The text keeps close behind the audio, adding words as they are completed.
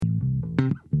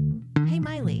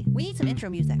Miley. We need some intro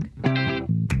music. Ooh.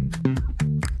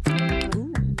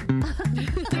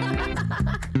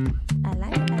 I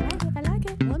like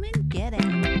it. Woman, get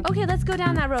it. Okay, let's go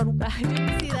down that road. I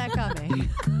didn't see that coming.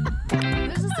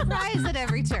 There's a surprise at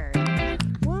every turn.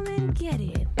 Woman, get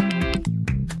it.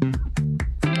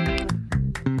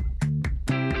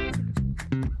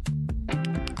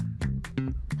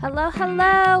 Hello.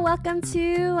 Welcome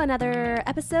to another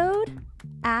episode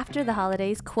after the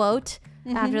holidays, quote,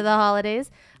 after the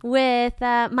holidays, with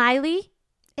Miley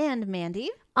And Mandy.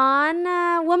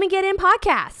 on Woman Get In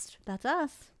podcast. That's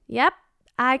us. Yep.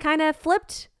 I kind of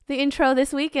flipped the intro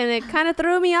this week and it kind of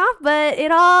threw me off, but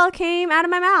it all came out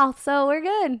of my mouth, so we're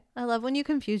good. I love when you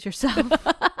confuse yourself.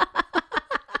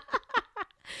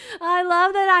 I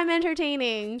love that I'm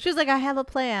entertaining. She was like, I have a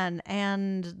plan,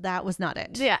 and that was not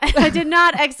it. Yeah, I did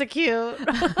not execute.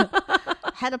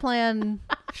 Had a plan,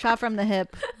 shot from the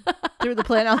hip, threw the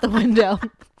plan out the window.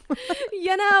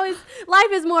 You know,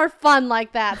 life is more fun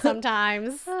like that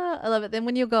sometimes. I love it. Then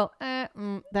when you go,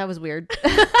 that was weird.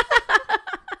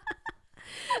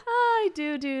 I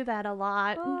do that a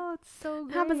lot. Oh, it's so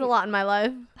great. Happens a lot in my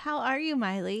life. How are you,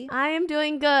 Miley? I am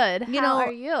doing good. How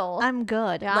are you? I'm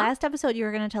good. Yeah? Last episode, you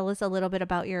were going to tell us a little bit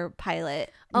about your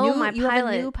pilot. You have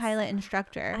a new pilot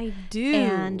instructor. I do.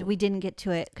 And we didn't get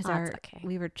to it because okay.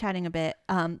 we were chatting a bit.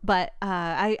 But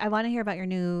I want to hear about your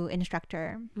new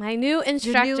instructor. My new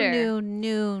instructor. Your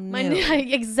new.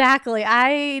 Exactly.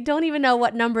 I don't even know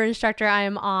what number instructor I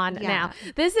am on now.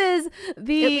 This is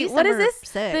what is this?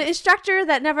 6. The instructor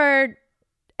that never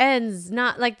ends.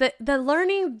 Not like the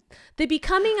learning, the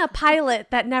becoming a pilot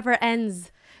that never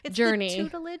ends. It's journey. The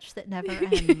tutelage that never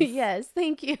ends. Yes,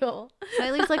 thank you.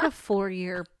 Miley's like a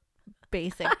 4-year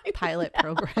basic pilot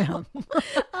program.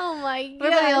 Oh my god.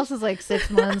 Everybody else is like 6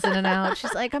 months in and out.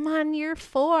 She's like, I'm on year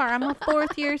 4. I'm a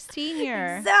 4th year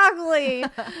senior.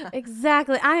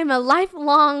 Exactly. I am a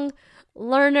lifelong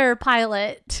learner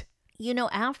pilot. You know,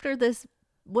 after this,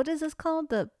 what is this called?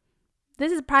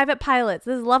 This is private pilots.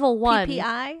 This is level 1.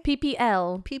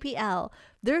 PPI? PPL.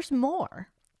 There's more.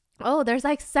 Oh, there's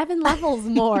like 7 levels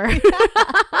more.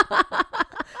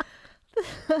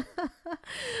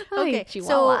 Okay,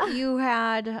 so you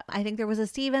had, I think there was a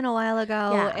Steven a while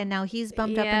ago, and now he's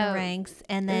bumped up in the ranks,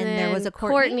 and then there was a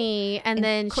Courtney, and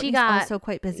then Courtney's she got also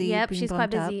quite busy. Yep, she's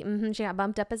quite busy. She got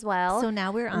bumped up as well. So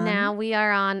now we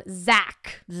are on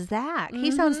Zach. He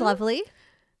sounds lovely.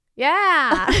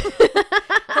 Yeah.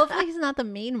 Hopefully he's not the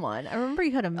mean one. I remember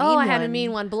you had a mean one. I had a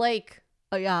mean one, Blake.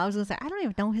 Oh yeah, I was gonna say I don't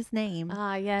even know his name.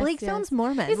 Yes, Blake sounds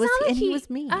Mormon. He was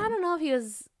mean. I don't know if he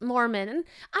was Mormon, and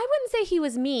I wouldn't say he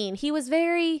was mean. He was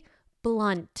very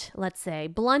blunt. Let's say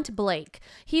blunt Blake.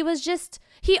 He was just.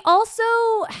 He also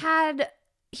had.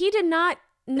 He did not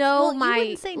know my you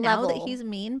wouldn't say level. Now that he's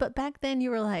mean, but back then you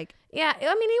were like, yeah.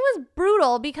 I mean, he was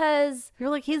brutal because you're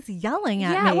like he's yelling at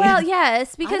me. Yeah. Well,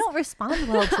 yes, because I don't respond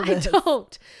well to this. I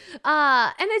don't.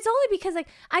 And it's only because like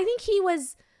I think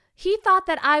he thought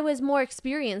that I was more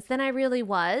experienced than I really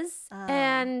was.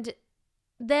 And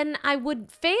then I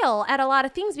would fail at a lot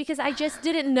of things because I just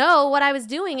didn't know what I was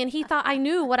doing. And he thought I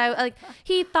knew what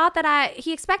he thought that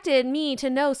he expected me to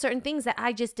know certain things that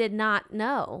I just did not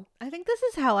know. I think this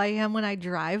is how I am when I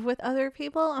drive with other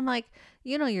people. I'm like,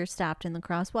 you're stopped in the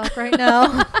crosswalk right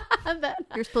now.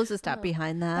 You're supposed to stop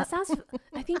behind that. That sounds.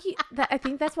 I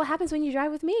think that's what happens when you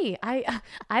drive with me. I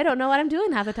don't know what I'm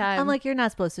doing half the time. I'm like, you're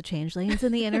not supposed to change lanes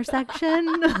in the intersection.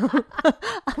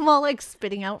 I'm all like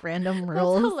spitting out random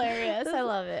rules. That's hilarious. I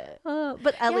love it.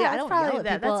 But Ellie, I don't yell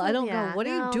at people. I don't go, what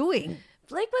are you doing?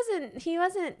 Blake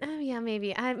wasn't. Oh yeah,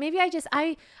 maybe. I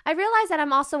realize that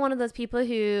I'm also one of those people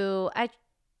who I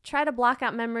try to block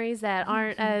out memories that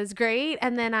aren't as great,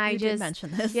 and then I did mention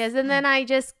this. Yes, and then I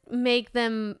just make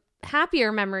them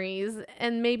happier memories,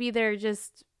 and maybe they're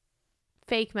just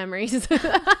fake memories.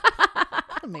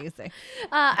 Amazing.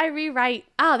 I rewrite.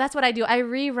 Oh, that's what I do. I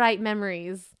rewrite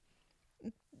memories.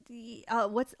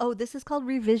 This is called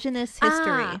revisionist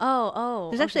history.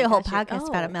 There's actually a whole podcast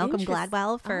about it. Malcolm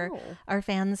Gladwell for our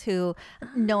fans who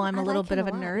know I'm a little bit of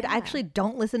a nerd. I actually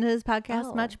don't listen to his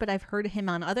podcast much, but I've heard him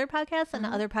on other podcasts, and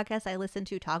other podcasts I listen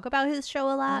to talk about his show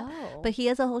a lot. But he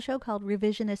has a whole show called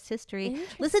Revisionist History.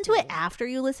 Listen to it after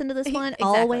you listen to this one.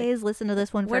 Exactly. Always listen to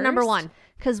this one first. We're number 1.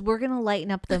 Because we're going to lighten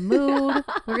up the mood.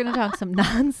 We're going to talk some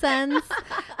nonsense.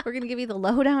 We're going to give you the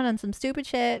lowdown on some stupid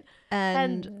shit.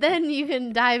 And then you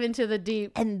can dive into the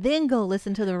deep. And then go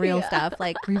listen to the real stuff,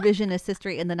 like revisionist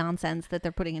history and the nonsense that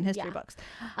they're putting in history books.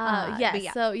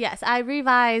 So yes, I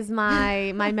revise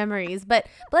my memories. But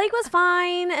Blake was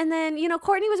fine. And then,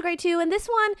 Courtney was great too. And this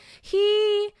one,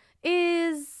 he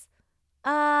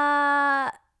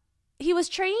was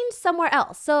trained somewhere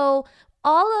else. So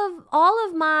all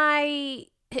of my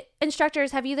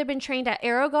instructors have either been trained at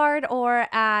AeroGuard or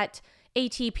at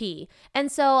ATP.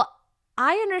 And so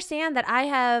I understand that I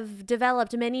have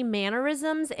developed many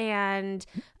mannerisms and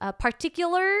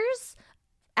particulars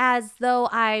as though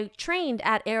I trained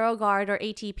at AeroGuard or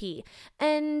ATP.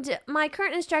 And my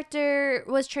current instructor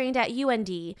was trained at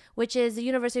UND, which is the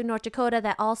University of North Dakota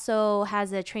that also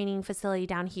has a training facility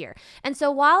down here. And so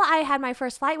while I had my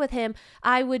first flight with him,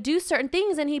 I would do certain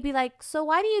things and he'd be like, so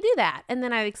why do you do that? And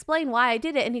then I'd explain why I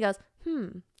did it. And he goes,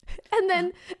 And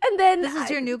then this is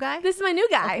your new guy? This is my new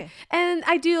guy. Okay. And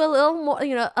I do a little more,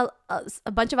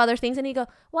 a bunch of other things. And he go,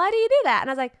 why do you do that? And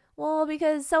I was like, well,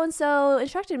 because so-and-so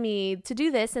instructed me to do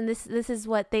this. And this is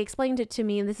what they explained it to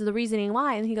me. And this is the reasoning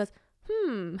why. And he goes,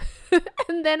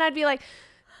 And then I'd be like,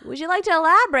 would you like to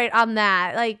elaborate on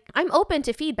that? Like, I'm open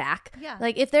to feedback. Yeah.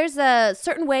 Like, if there's a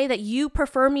certain way that you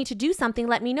prefer me to do something,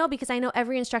 let me know, because I know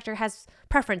every instructor has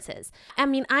preferences. I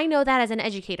mean, I know that as an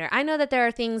educator. I know that there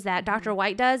are things that Dr.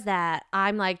 White does that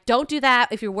I'm like, don't do that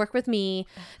if you work with me,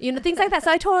 things like that.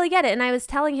 So I totally get it. And I was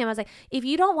telling him, I was like, if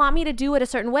you don't want me to do it a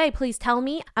certain way, please tell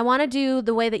me. I want to do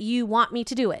the way that you want me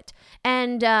to do it.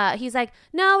 And he's like,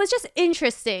 no, it's just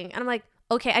interesting. And I'm like,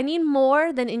 okay, I need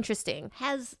more than interesting.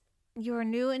 Has your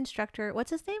new instructor,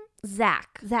 what's his name?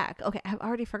 Zach. Okay, I've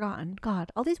already forgotten.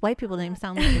 God, all these white people names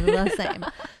sound like they're the same.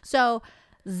 So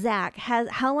Zach,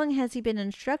 how long has he been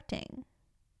instructing?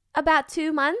 About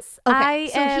 2 months. Okay,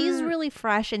 he's really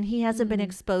fresh and he hasn't been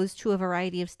exposed to a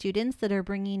variety of students that are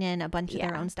bringing in a bunch of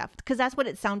their own stuff. Because that's what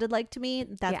it sounded like to me.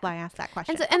 That's why I asked that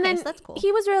question. And then that's cool.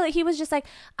 He was just like,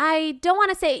 I don't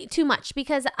want to say too much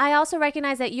because I also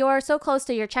recognize that you're so close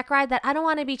to your check ride that I don't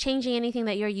want to be changing anything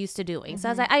that you're used to doing. So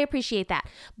I was like, I appreciate that.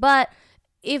 But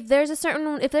if there's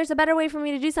a better way for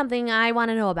me to do something, I want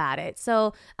to know about it.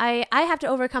 So I have to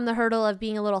overcome the hurdle of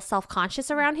being a little self-conscious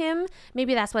around him.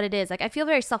 Maybe that's what it is. Like, I feel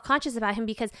very self-conscious about him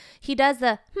because he does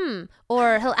the,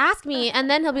 or he'll ask me and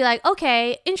then he'll be like,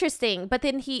 okay, interesting. But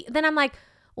then I'm like,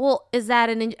 well, is that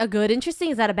a good interesting?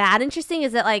 Is that a bad interesting?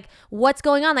 Is it like, what's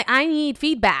going on? Like, I need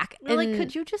feedback. You're like,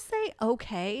 could you just say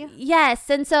okay? Yes.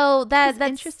 And so that's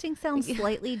interesting sounds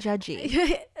slightly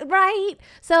judgy. Right.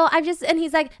 So and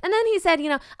he's like, and then he said,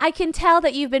 I can tell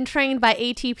that you've been trained by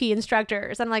ATP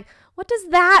instructors. I'm like, what does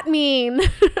that mean?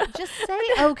 Just say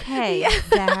okay,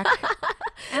 Zach.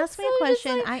 Ask me a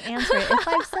question, I answer it. If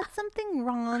I've said something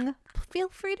wrong, feel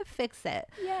free to fix it.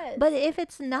 Yes. But if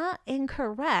it's not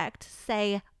incorrect,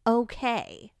 say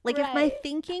okay. Like, if my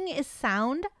thinking is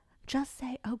sound, just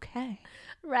say okay.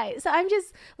 Right. So I'm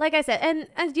just, like I said, and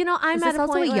I'm is at a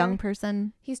also point a young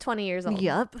person. He's 20 years old.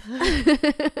 Yup.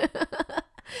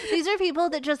 These are people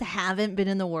that just haven't been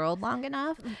in the world long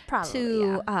enough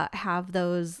to have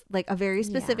those, like, a very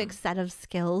specific set of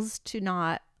skills to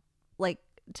not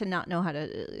know how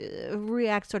to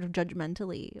react sort of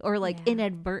judgmentally or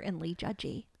inadvertently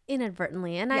judgy.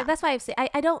 Inadvertently. And that's why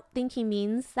I don't think he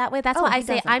means that way. That's why I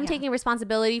say I'm taking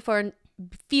responsibility for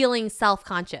feeling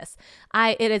self-conscious.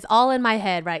 It is all in my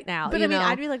head right now. But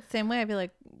I'd be like the same way. I'd be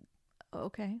like,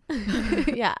 okay.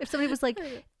 Yeah. If somebody was like,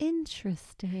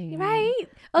 interesting. Right.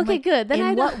 Okay, like, good. Then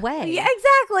in what way? Yeah,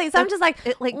 exactly. So I'm just like,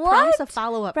 it what? Prompts a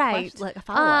follow-up question, like a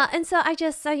follow-up. And so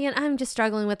I'm just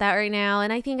struggling with that right now.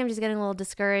 And I think I'm just getting a little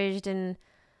discouraged and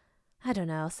I don't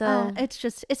know. So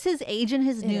it's his age and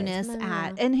his newness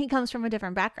and he comes from a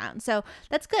different background. So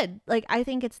that's good. Like, I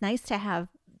think it's nice to have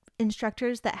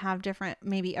instructors that have different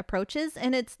maybe approaches,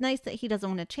 and it's nice that he doesn't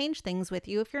want to change things with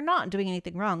you if you're not doing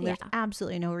anything wrong. There's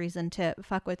absolutely no reason to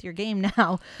fuck with your game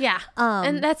now.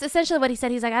 And that's essentially what he said.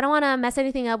 He's like, I don't want to mess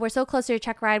anything up, we're so close to your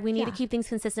check ride, we need to keep things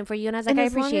consistent for you. And I was like, I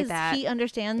appreciate that he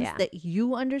understands that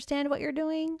you understand what you're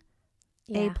doing.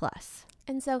 A+.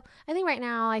 And so I think right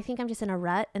now I'm just in a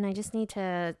rut and I just need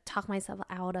to talk myself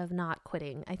out of not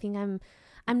quitting. I think I'm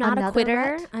not a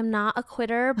quitter. Rut? I'm not a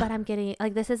quitter, but I'm getting,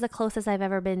 like, this is the closest I've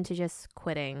ever been to just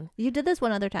quitting. You did this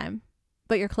one other time,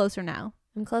 but you're closer now.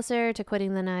 I'm closer to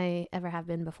quitting than I ever have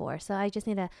been before. So I just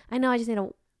need to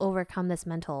overcome this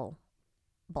mental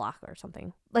block or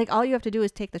something. Like, all you have to do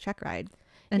is take the check ride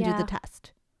and do the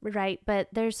test. Right. But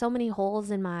there's so many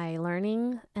holes in my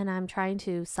learning and I'm trying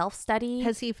to self-study.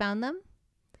 Has he found them?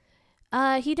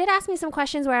 He did ask me some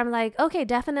questions where I'm like, okay,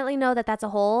 definitely know that that's a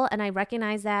hole. And I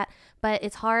recognize that, but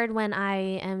it's hard when I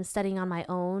am studying on my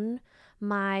own.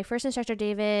 My first instructor,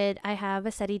 David, I have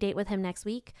a study date with him next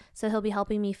week. So he'll be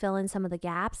helping me fill in some of the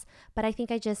gaps. But I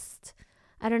think I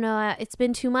don't know. It's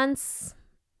been 2 months.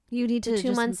 You need to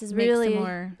 2 months is really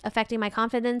affecting my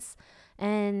confidence.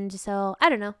 And so I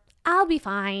don't know. I'll be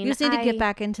fine. You just need to get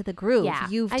back into the groove.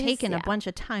 You've taken a bunch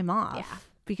of time off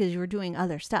because you were doing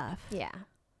other stuff. Yeah.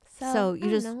 So you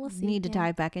just need to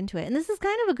dive back into it. And this is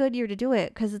kind of a good year to do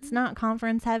it because it's not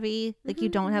conference heavy. Like you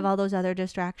don't have all those other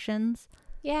distractions.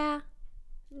 Yeah.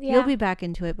 You'll be back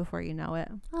into it before you know it.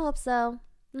 I hope so.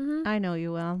 I know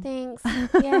you will. Thanks.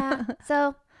 Yeah.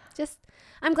 So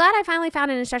I'm glad I finally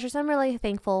found an instructor. So I'm really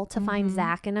thankful to find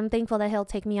Zach, and I'm thankful that he'll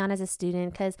take me on as a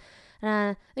student because,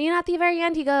 at the very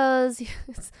end, he goes,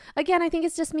 again, I think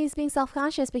it's just me being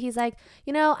self-conscious, but he's like,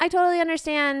 I totally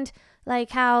understand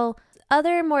like how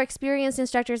other more experienced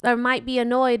instructors might be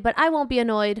annoyed, but I won't be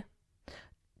annoyed.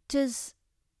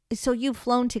 So you've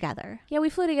flown together? Yeah, we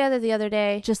flew together the other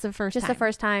day. Just the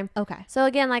first time? Okay. So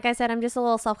again, like I said, I'm just a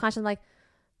little self-conscious. I'm like,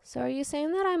 so are you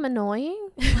saying that I'm annoying?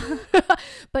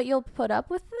 But you'll put up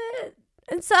with it?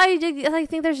 And so I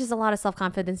think there's just a lot of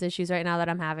self-confidence issues right now that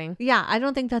I'm having. Yeah, I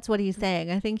don't think that's what he's saying.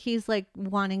 I think he's like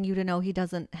wanting you to know he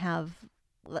doesn't have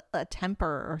a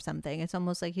temper or something. It's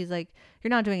almost like he's like, you're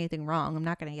not doing anything wrong. I'm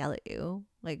not going to yell at you.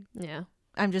 Like, yeah.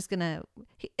 I'm just gonna.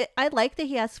 I like that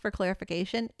he asks for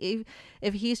clarification. If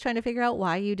he's trying to figure out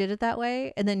why you did it that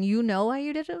way, and then why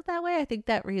you did it that way, I think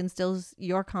that reinstills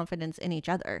your confidence in each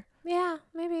other. Yeah,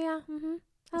 maybe. Yeah.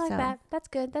 I like that. That's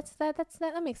good.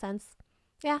 That makes sense.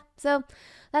 Yeah. So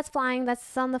that's flying.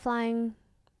 That's on the flying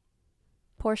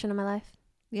portion of my life.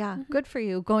 Yeah. Good for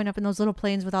you. Going up in those little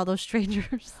planes with all those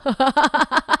strangers. Yeah.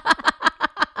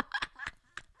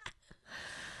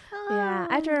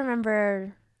 I have to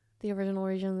remember the original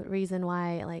reason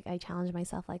why like I challenge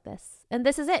myself like this, and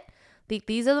this is it.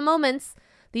 These are the moments.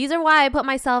 These are why I put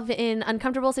myself in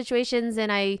uncomfortable situations,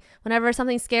 and whenever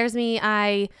something scares me,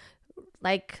 I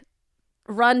like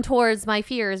run towards my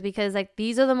fears, because like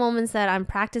these are the moments that I'm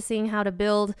practicing how to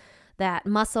build that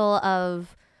muscle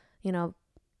of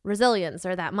resilience,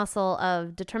 or that muscle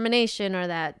of determination, or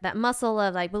that muscle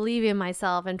of like believing in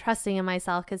myself and trusting in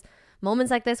myself. Because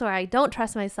moments like this where I don't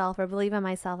trust myself or believe in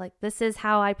myself, like this is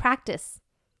how I practice.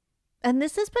 And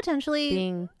this is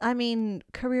potentially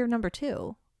career number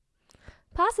 2.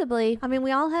 Possibly. I mean,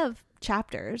 we all have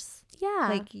chapters. Yeah.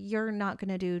 Like you're not going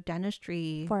to do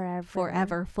dentistry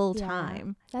forever full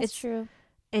time. That's true.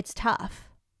 It's tough.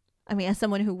 I mean, as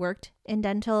someone who worked in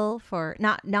dental for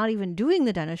not even doing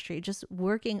the dentistry, just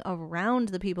working around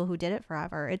the people who did it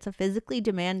forever. It's a physically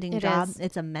demanding job.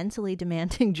 It's a mentally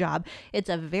demanding job. It's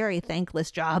a very thankless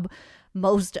job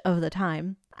most of the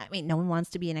time. I mean, no one wants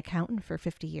to be an accountant for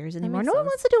 50 years anymore. No one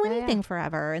wants to do anything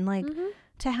forever. And like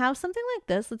to have something like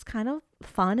this, it's kind of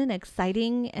fun and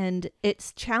exciting, and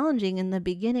it's challenging in the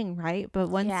beginning, right? But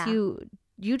once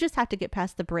you just have to get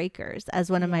past the breakers,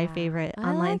 as one of my favorite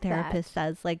online therapists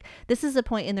says. Like, this is a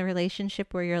point in the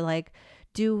relationship where you're like,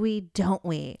 do we, don't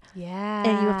we? Yeah.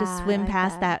 And you have to swim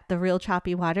past the real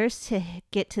choppy waters to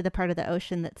get to the part of the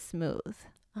ocean that's smooth.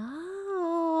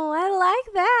 Oh, I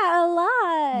like that a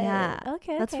lot. Yeah.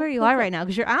 Okay. That's where you are right now,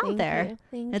 because you're out there.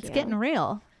 It's getting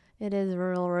real. It is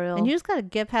real. And you just got to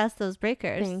get past those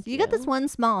breakers. You got this one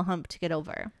small hump to get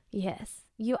over. Yes.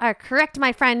 You are correct,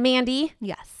 my friend Mandy.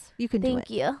 Yes. You can do it.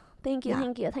 Thank you.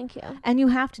 And you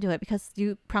have to do it because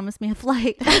you promised me a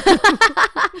flight.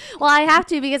 Well, I have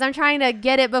to, because I'm trying to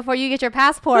get it before you get your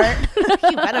passport.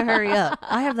 You better hurry up.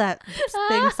 I have that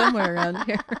thing somewhere around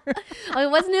here.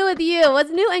 What's new with you? What's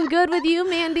new and good with you,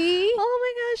 Mandy? Oh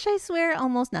my gosh, I swear,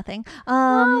 almost nothing.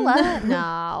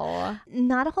 No.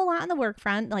 Not a whole lot on the work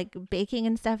front. Like baking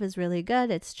and stuff is really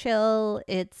good. It's chill.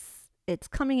 It's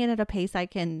coming in at a pace I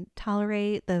can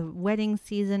tolerate. The wedding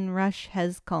season rush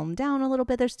has calmed down a little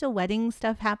bit. There's still wedding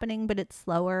stuff happening, but it's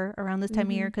slower around this time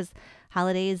of year because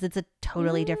holidays, it's a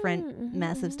totally different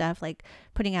mess of stuff. Like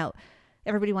putting out,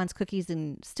 everybody wants cookies,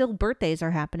 and still birthdays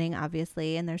are happening,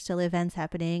 obviously, and there's still events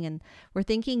happening. And we're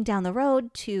thinking down the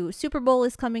road to Super Bowl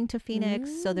is coming to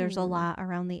Phoenix. So there's a lot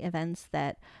around the events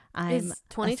that Is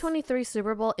 2023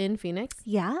 Super Bowl in Phoenix?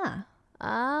 Yeah.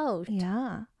 Oh.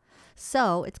 Yeah.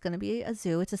 So it's going to be a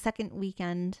zoo. It's a second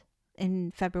weekend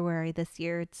in February this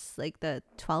year. It's like the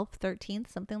 12th, 13th,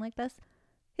 something like this.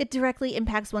 It directly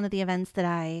impacts one of the events that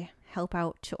I help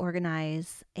out to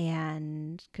organize,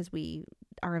 and because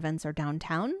our events are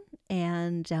downtown,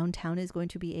 and downtown is going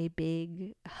to be a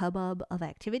big hubbub of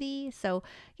activity. So,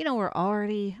 I'm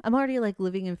already like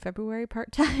living in February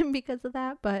part-time because of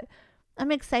that, but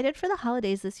I'm excited for the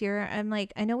holidays this year. I'm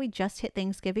like, I know we just hit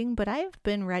Thanksgiving, but I've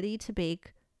been ready to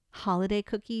bake holiday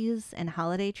cookies and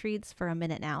holiday treats for a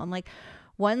minute now. I'm like,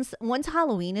 once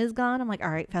Halloween is gone, I'm like, all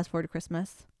right, fast forward to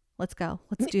Christmas. Let's go.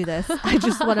 Let's do this. I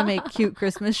just want to make cute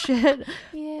Christmas shit.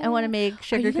 Yeah. I want to make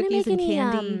sugar cookies and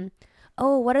candy.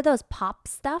 What are those pop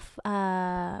stuff?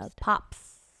 Pops.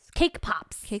 Cake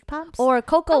pops. Cake pops? Or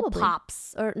Cocoa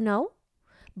Pops. Or no?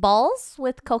 balls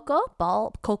with cocoa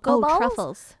balls.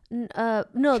 Truffles. No,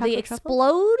 Chocolate they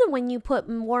explode when you put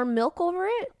more milk over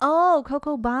it. Oh,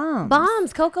 cocoa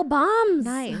bombs. Cocoa bombs.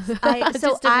 Nice. It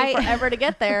took me forever to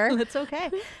get there. That's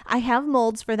okay. I have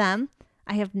molds for them.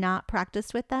 I have not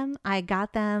practiced with them. I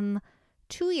got them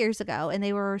 2 years ago, and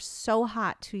they were so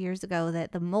hot 2 years ago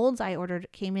that the molds I ordered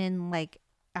came in like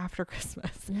after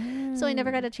Christmas. So I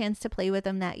never got a chance to play with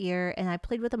them that year, and I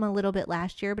played with them a little bit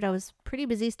last year, but I was pretty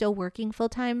busy still working full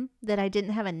time that I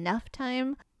didn't have enough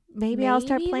time. Maybe I'll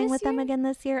start playing with them again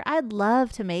this year. I'd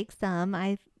love to make some.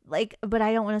 But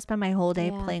I don't want to spend my whole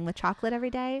day playing with chocolate every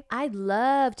day. I'd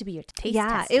love to be your taste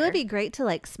tester. It would be great to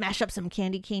like smash up some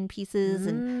candy cane pieces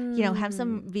and, you know, have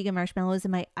some vegan marshmallows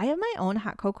in I have my own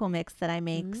hot cocoa mix that I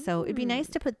make. So it'd be nice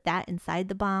to put that inside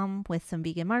the bomb with some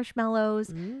vegan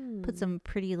marshmallows, put some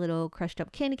pretty little crushed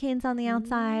up candy canes on the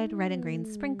outside, red and green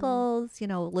sprinkles, you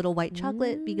know, little white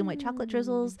chocolate, vegan white chocolate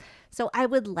drizzles. So I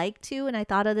would like to, and I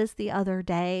thought of this the other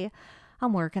day.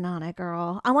 I'm working on it,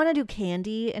 girl. I want to do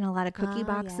candy in a lot of cookie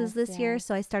boxes this year.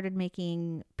 So I started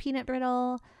making peanut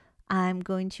brittle. I'm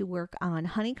going to work on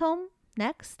honeycomb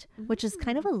next, which is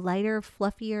kind of a lighter,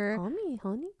 fluffier,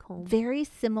 honeycomb. Very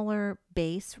similar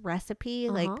base recipe,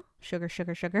 like sugar,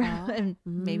 and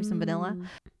maybe some vanilla.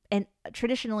 And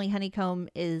traditionally honeycomb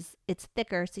it's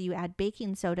thicker. So you add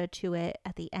baking soda to it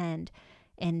at the end,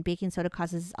 and baking soda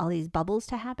causes all these bubbles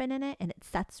to happen in it, and it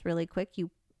sets really quick. You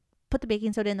put the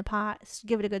baking soda in the pot,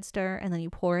 give it a good stir, and then you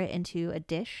pour it into a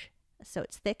dish so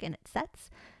it's thick and it sets,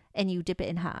 and you dip it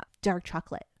in hot dark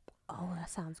chocolate. Oh, that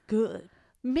sounds good.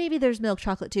 Maybe there's milk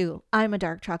chocolate too. I'm a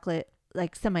dark chocolate,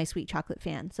 like semi-sweet chocolate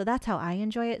fan, so that's how I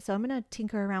enjoy it. So I'm going to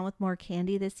tinker around with more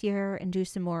candy this year and do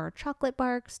some more chocolate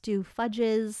barks, do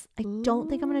fudges. I don't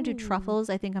think I'm going to do truffles.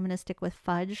 I think I'm going to stick with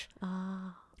fudge.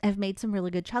 I've made some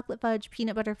really good chocolate fudge,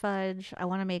 peanut butter fudge. I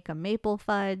want to make a maple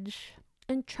fudge.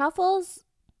 And truffles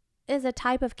is a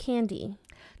type of candy.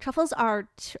 Truffles are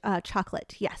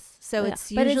chocolate, yes. So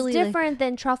it's usually, but it's different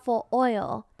than truffle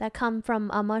oil that come from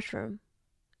a mushroom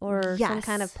or some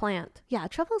kind of plant. Yeah,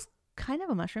 truffle's kind of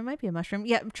a mushroom, might be a mushroom.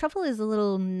 Yeah, truffle is a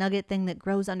little nugget thing that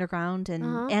grows underground,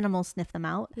 and animals sniff them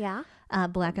out. Yeah.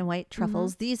 Black and white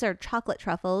truffles. These are chocolate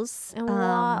truffles. And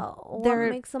what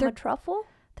makes them a truffle?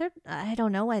 I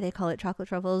don't know why they call it chocolate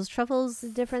truffles. Truffles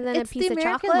is different than a piece of chocolate. The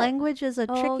American language is a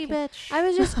tricky bitch. I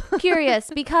was just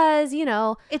curious because, you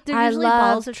know, I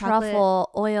love truffle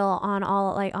oil on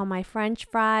on my French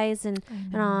fries and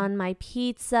on my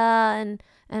pizza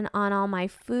and on all my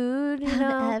food, you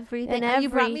know, everything. And you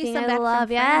brought me some I back love.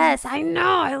 from Yes, France. I know.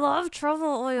 I love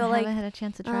truffle oil. I haven't had a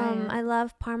chance to try it. I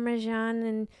love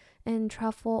Parmesan and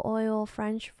truffle oil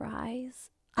French fries.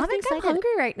 I think excited. I'm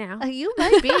hungry right now. You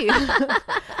might be.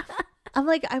 I'm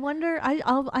like, I wonder.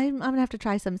 I'm gonna have to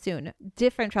try some soon.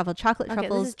 Different chocolate truffles.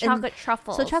 This is chocolate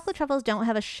truffles. So chocolate truffles don't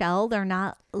have a shell. They're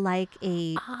not like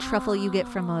a truffle you get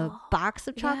from a box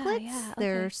of chocolates. Yeah, okay.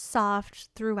 They're soft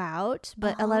throughout,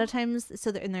 but a lot of times,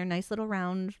 they're nice little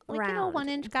round, like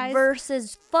 1-inch guys.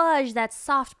 Versus fudge that's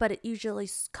soft, but it usually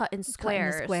cut in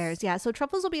squares. Yeah. So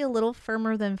truffles will be a little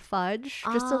firmer than fudge,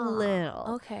 just a little.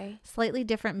 Okay. Slightly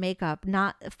different makeup.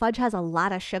 Not fudge has a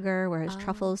lot of sugar, whereas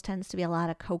truffles tends to be a lot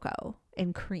of cocoa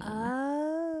and cream.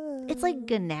 It's like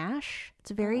ganache.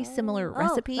 It's a very similar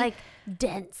recipe. Like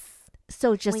dense.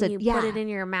 So just when you put it in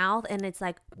your mouth and it's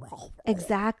like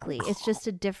exactly. It's just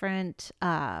a different,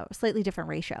 slightly different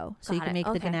ratio. So you can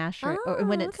make the ganache, or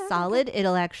when it's solid,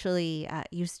 it'll actually I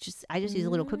just use a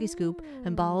little cookie scoop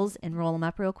and balls and roll them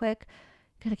up real quick.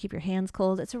 Gotta keep your hands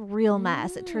cold. It's a real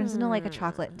mess. It turns into like a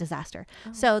chocolate disaster.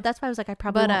 So that's why I was like, I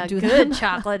probably won't do that. But a good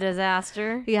chocolate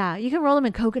disaster. Yeah, you can roll them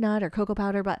in coconut or cocoa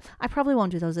powder, but I probably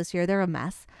won't do those this year. They're a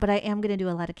mess. But I am gonna do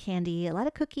a lot of candy, a lot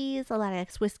of cookies, a lot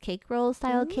of Swiss cake roll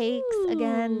style cakes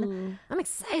again. I'm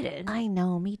excited. I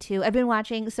know, me too. I've been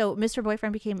watching. So Mr.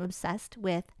 Boyfriend became obsessed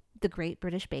with the Great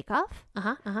British Bake Off.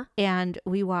 And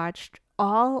we watched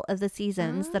all of the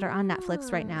seasons that are on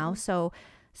Netflix right now. So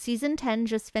season 10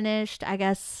 just finished, I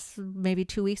guess, maybe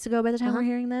 2 weeks ago by the time we're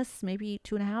hearing this, maybe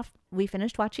 2.5. We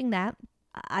finished watching that.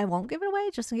 I won't give it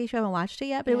away just in case you haven't watched it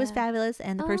yet, but it was fabulous.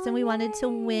 And the person we wanted to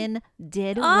win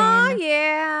did win. Oh,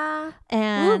 yeah.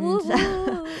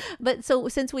 And, but so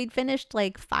since we'd finished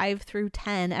like 5 through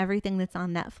 10, everything that's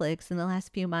on Netflix in the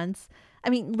last few months, I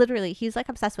mean, literally, he's like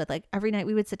obsessed with, like, every night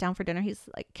we would sit down for dinner. He's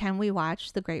like, can we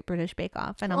watch the Great British Bake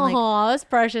Off? And I'm like, oh, that's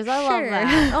precious. I love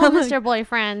that. Oh, Mr.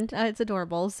 Boyfriend. It's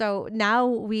adorable. So now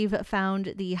we've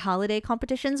found the holiday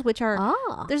competitions, which are,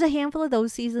 there's a handful of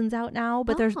those seasons out now,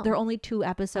 but they're only 2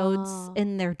 episodes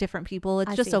and they're different people.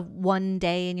 It's just a one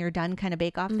day and you're done kind of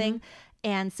bake off thing.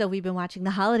 And so we've been watching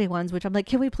the holiday ones, which I'm like,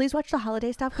 can we please watch the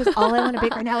holiday stuff? Because all I want to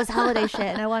bake right now is holiday shit.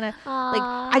 And I want to, like,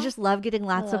 I just love getting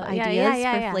lots of ideas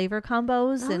for flavor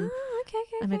combos. And okay.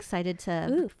 I'm excited to.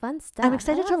 Ooh, fun stuff. I'm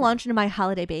excited to launch into my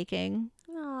holiday baking.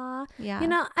 Aw. Yeah. You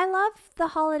know, I love the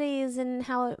holidays and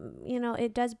how,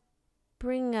 it does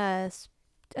bring us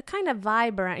a kind of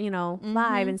vibe around,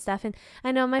 vibe and stuff. And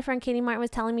I know my friend Katie Martin was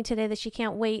telling me today that she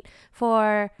can't wait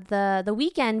for the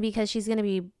weekend because she's going to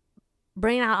be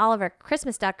bringing out all of her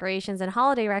Christmas decorations and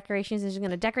holiday decorations, and she's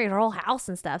going to decorate her whole house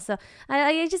and stuff. So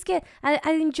I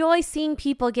enjoy seeing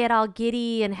people get all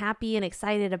giddy and happy and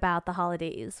excited about the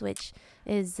holidays, which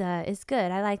is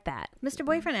good. I like that. Mr.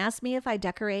 Boyfriend asked me if I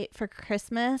decorate for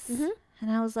Christmas, and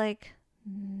I was like,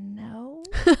 no.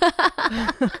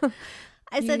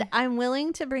 I said, I'm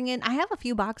willing to bring in, I have a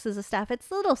few boxes of stuff. It's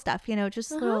little stuff,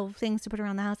 just little things to put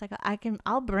around the house. Like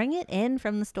I'll bring it in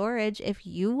from the storage if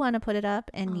you want to put it up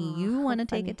and you want to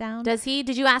take it down.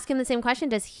 Did you ask him the same question?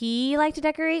 Does he like to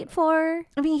decorate for?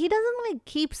 I mean, he doesn't like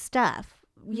keep stuff,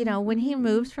 when he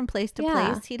moves from place to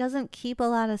place, he doesn't keep a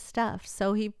lot of stuff.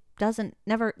 So he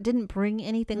didn't bring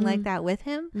anything like that with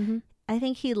him. I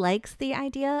think he likes the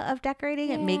idea of decorating.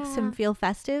 It makes him feel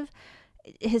festive.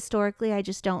 Historically, I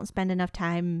just don't spend enough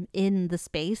time in the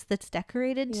space that's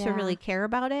decorated to really care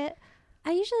about it.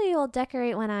 I usually will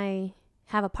decorate when I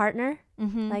have a partner.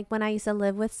 Like when I used to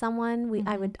live with someone,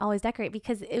 I would always decorate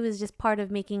because it was just part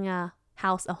of making a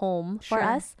house a home for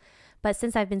us. But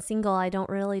since I've been single, I don't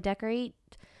really decorate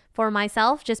for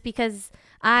myself just because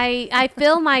I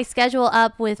fill my schedule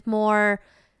up with more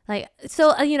I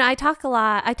talk a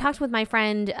lot. I talked with my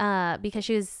friend because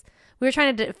we were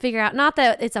trying to figure out, not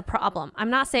that it's a problem.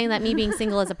 I'm not saying that me being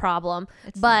single is a problem,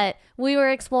 but we were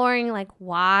exploring like,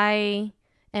 why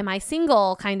am I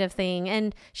single kind of thing.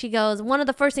 And she goes, one of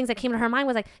the first things that came to her mind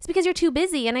was like, it's because you're too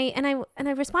busy. And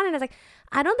I responded, I was like,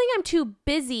 I don't think I'm too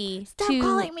busy. Stop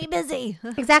calling me busy.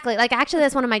 Exactly. Like, actually,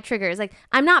 that's one of my triggers. Like,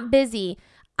 I'm not busy.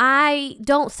 I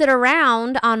don't sit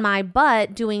around on my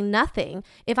butt doing nothing.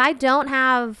 If I don't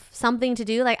have something to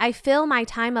do, like I fill my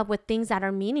time up with things that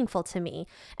are meaningful to me.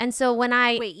 And so when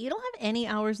Wait, you don't have any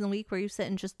hours in the week where you sit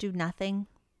and just do nothing?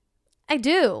 I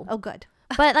do. Oh, good.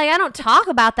 But like, I don't talk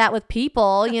about that with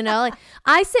people, like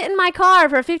I sit in my car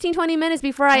for 15, 20 minutes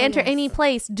before I enter any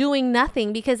place doing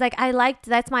nothing because like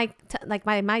that's my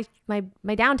downtime,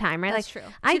 right? That's like true.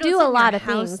 So I do a lot of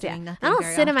things. I don't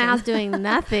sit in my house doing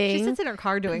nothing. She sits in her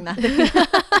car doing nothing.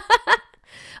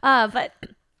 But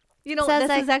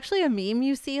this is actually a meme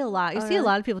you see a lot. You see a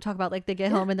lot of people talk about like they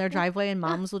get home in their driveway and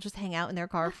moms will just hang out in their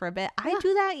car for a bit. I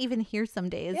do that even here some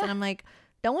days and I'm like,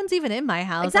 no one's even in my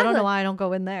house. Exactly. I don't know why I don't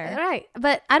go in there. Right.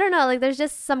 But I don't know. Like there's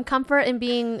just some comfort in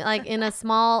being like in a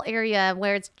small area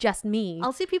where it's just me.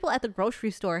 I'll see people at the grocery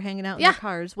store hanging out in their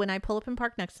cars. When I pull up and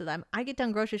park next to them, I get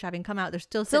done grocery shopping, come out, they're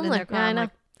still sitting in their car. I'm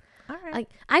like, all right. Like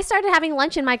I started having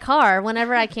lunch in my car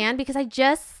whenever I can because I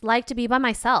just like to be by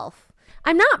myself.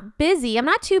 I'm not busy. I'm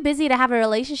not too busy to have a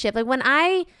relationship. Like when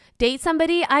I date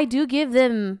somebody, I give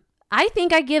them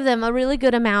a really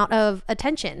good amount of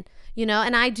attention,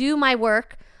 and I do my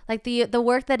work, like the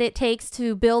work that it takes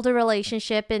to build a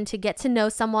relationship and to get to know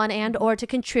someone and or to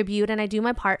contribute, and I do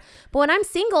my part. But when I'm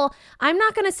single, I'm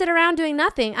not going to sit around doing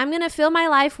nothing. I'm going to fill my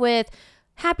life with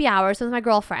happy hours with my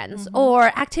girlfriends or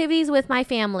activities with my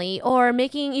family or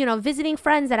making, visiting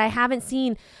friends that I haven't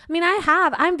seen. I mean,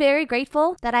 I'm very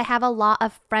grateful that I have a lot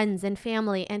of friends and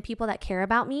family and people that care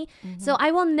about me. So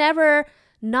I will never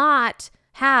not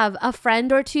have a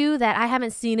friend or two that I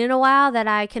haven't seen in a while that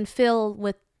I can fill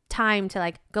with time to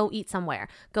like go eat somewhere,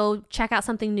 go check out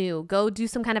something new, go do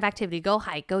some kind of activity, go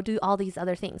hike, go do all these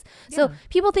other things. So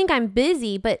people think I'm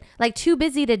busy, but like too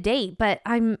busy to date, but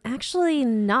I'm actually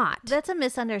not. That's a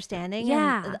misunderstanding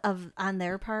on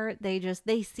their part.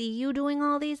 They see you doing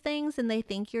all these things and they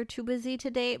think you're too busy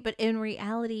to date, but in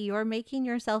reality you're making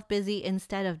yourself busy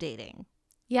instead of dating.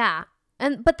 Yeah.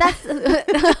 But that's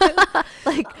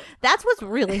like that's what's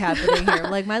really happening here.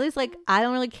 Like Miley's like, I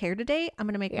don't really care to date. I'm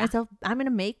gonna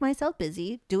make myself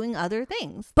busy doing other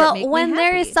things. But when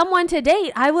there is someone to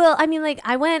date, I will. I mean, like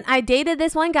I dated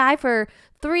this one guy for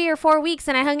 3 or 4 weeks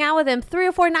and I hung out with him 3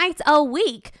 or 4 nights a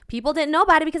week. People didn't know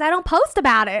about it because I don't post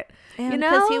about it. And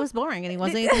because he was boring and he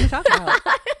wasn't anything to talk about.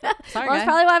 Sorry, well, that's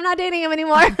probably why I'm not dating him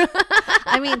anymore.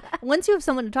 I mean, once you have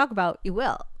someone to talk about, you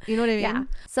will. You know what I mean? Yeah.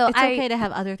 So it's okay to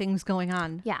have other things going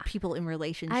on. Yeah. People in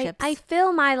relationships. I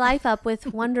fill my life up with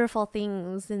wonderful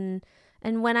things, and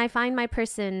when I find my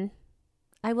person,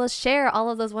 I will share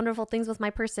all of those wonderful things with my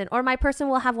person, or my person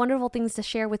will have wonderful things to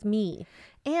share with me.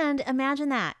 And imagine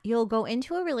that. You'll go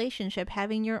into a relationship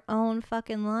having your own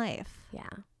fucking life. Yeah.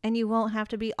 and you won't have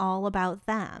to be all about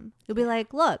them. You'll be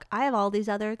like, look, I have all these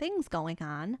other things going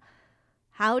on.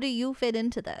 How do you fit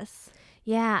into this?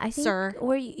 Yeah, I think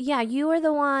you were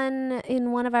the one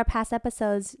in one of our past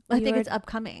episodes. I think it's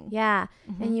upcoming. Yeah.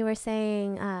 And you were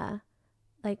saying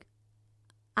like,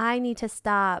 I need to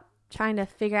stop trying to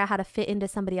figure out how to fit into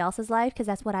somebody else's life, because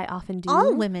that's what I often do.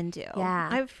 All women do. Yeah.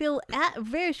 I feel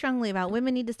very strongly about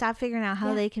women need to stop figuring out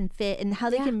how they can fit and how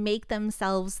they can make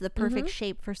themselves the perfect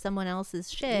shape for someone else's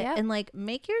shit. And like,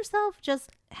 make yourself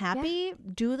just happy.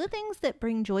 Do the things that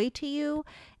bring joy to you.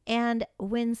 And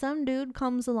when some dude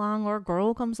comes along, or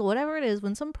girl comes, whatever it is,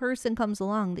 when some person comes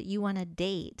along that you want to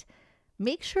date,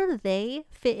 make sure that they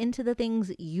fit into the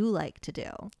things you like to do.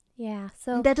 Yeah.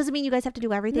 So that doesn't mean you guys have to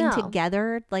do everything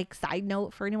together. Like, side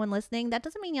note for anyone listening, that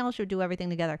doesn't mean y'all should do everything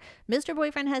together. Mr.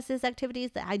 Boyfriend has his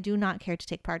activities that I do not care to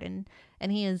take part in,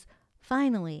 and he is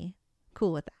finally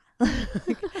cool with that.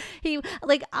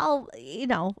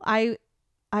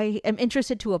 I am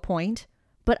interested to a point,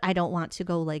 but I don't want to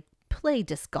go like play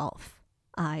disc golf.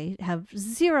 I have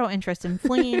zero interest in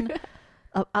flinging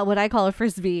what I call a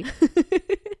frisbee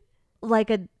like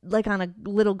on a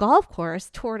little golf course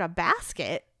toward a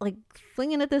basket, like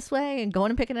flinging it this way and going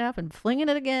and picking it up and flinging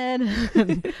it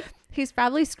again. He's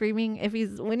probably screaming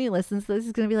when he listens to this,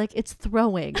 he's going to be like, it's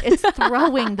throwing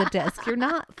the disc. You're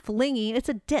not flinging. It's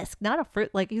a disc, not a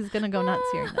fruit. Like, he's going to go nuts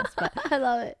hearing this, but I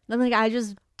love it. I'm like, I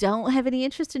just don't have any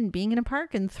interest in being in a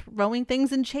park and throwing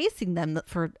things and chasing them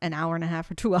for an hour and a half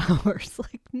or 2 hours.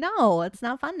 Like, no, it's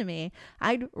not fun to me.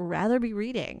 I'd rather be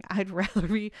reading. I'd rather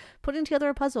be putting together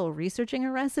a puzzle, researching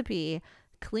a recipe,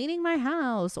 cleaning my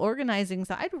house, organizing.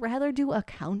 So I'd rather do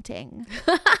accounting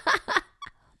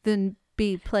than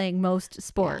be playing most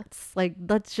sports. Like,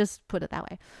 let's just put it that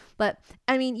way. But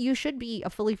I mean, you should be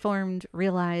a fully formed,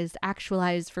 realized,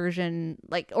 actualized version,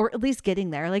 like, or at least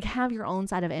getting there, like, have your own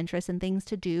side of interests and things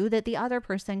to do that the other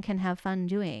person can have fun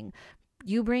doing.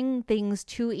 You bring things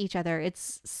to each other.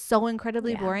 It's so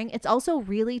incredibly boring. It's also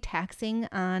really taxing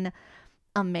on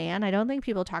a man. I don't think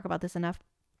people talk about this enough.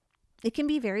 It can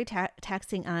be very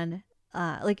taxing on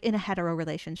like in a hetero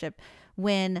relationship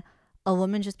when a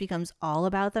woman just becomes all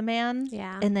about the man.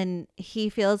 Yeah. And then he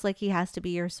feels like he has to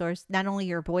be your source, not only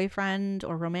your boyfriend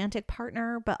or romantic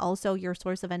partner, but also your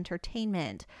source of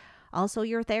entertainment, also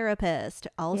your therapist,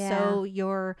 also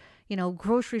your,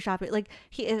 grocery shopping. Like,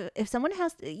 if someone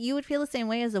you would feel the same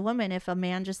way as a woman if a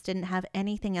man just didn't have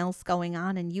anything else going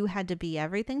on and you had to be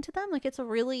everything to them. Like, it's a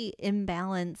really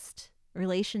imbalanced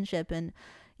relationship, and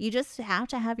you just have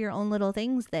to have your own little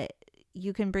things that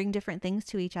you can bring different things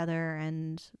to each other,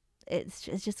 and it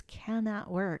just cannot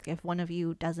work if one of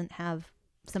you doesn't have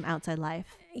some outside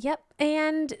life. Yep.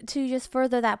 And to just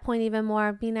further that point even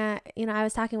more, Bina, I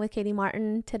was talking with Katie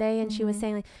Martin today, and she was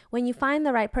saying, like, when you find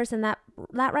the right person, that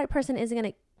right person isn't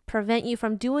going to prevent you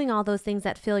from doing all those things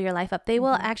that fill your life up. They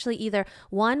will actually either,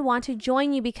 one, want to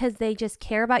join you because they just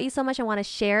care about you so much and want to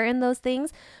share in those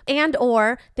things, and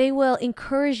or they will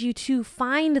encourage you to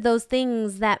find those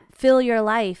things that fill your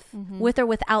life with or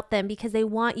without them, because they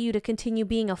want you to continue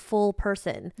being a full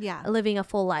person, living a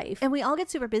full life. And we all get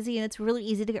super busy, and it's really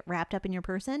easy to get wrapped up in your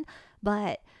person.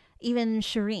 But even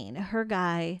Shireen, her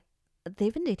guy,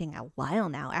 they've been dating a while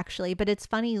now, actually. But it's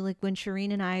funny, like, when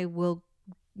Shireen and I will,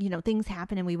 things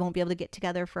happen and we won't be able to get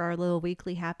together for our little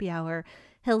weekly happy hour,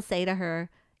 he'll say to her,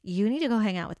 you need to go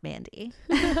hang out with Mandy.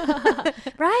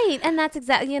 Right. And that's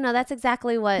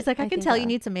exactly what he's like, I can tell you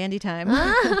need some Mandy time. Aww,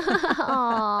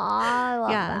 I love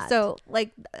that. So,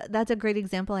 like, that's a great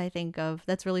example, I think, of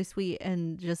that's really sweet,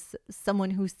 and just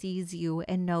someone who sees you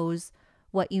and knows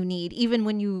what you need, even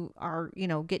when you are,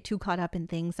 get too caught up in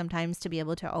things sometimes, to be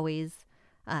able to always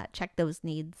check those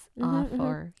needs off,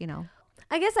 or,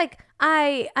 I guess, like,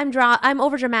 I'm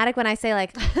over dramatic when I say,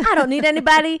 like, I don't need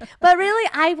anybody, but really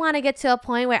I want to get to a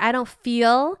point where I don't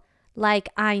feel like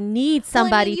I need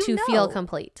somebody to feel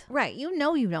complete. Right. You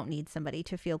don't need somebody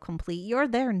to feel complete. You're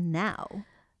there now.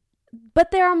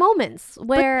 But there are moments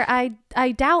where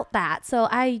I doubt that. So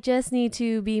I just need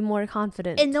to be more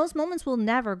confident. And those moments will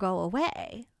never go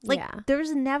away. Like,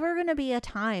 there's never going to be a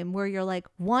time where you're like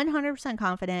 100%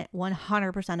 confident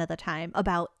 100% of the time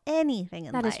about anything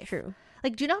in life. That is true.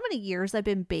 Like, do you know how many years I've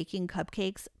been baking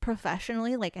cupcakes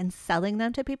professionally, like, and selling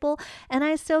them to people? And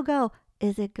I still go,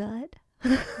 is it good?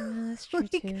 That's true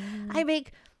too.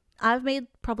 I've made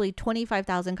probably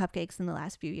 25,000 cupcakes in the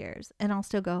last few years. And I'll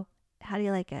still go, how do you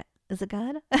like it? Is it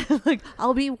good? Like,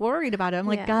 I'll be worried about it. I'm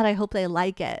like, God, I hope they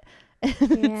like it.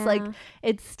 And it's like,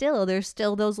 there's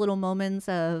still those little moments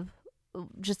of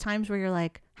just times where you're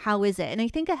like, how is it? And I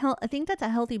think that's a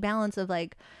healthy balance of,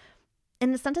 like,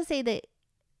 and it's not to say that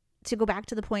to go back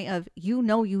to the point of, you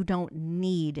don't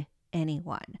need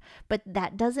anyone, but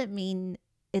that doesn't mean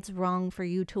it's wrong for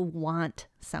you to want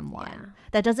someone. Yeah.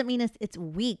 That doesn't mean it's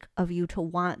weak of you to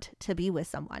want to be with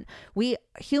someone. We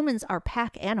humans are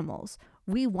pack animals.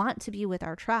 We want to be with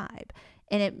our tribe,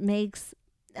 and it makes,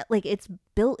 like, it's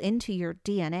built into your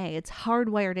DNA. It's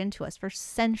hardwired into us for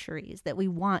centuries that we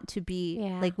want to be,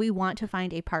 like, we want to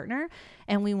find a partner,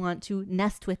 and we want to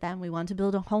nest with them. We want to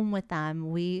build a home with them.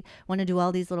 We want to do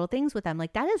all these little things with them.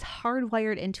 Like, that is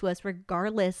hardwired into us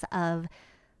regardless of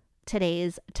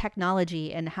today's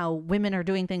technology and how women are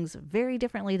doing things very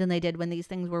differently than they did when these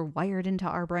things were wired into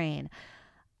our brain.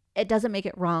 It doesn't make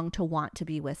it wrong to want to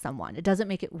be with someone. It doesn't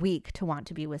make it weak to want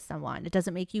to be with someone. It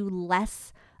doesn't make you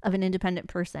less of an independent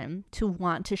person to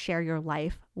want to share your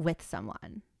life with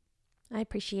someone. I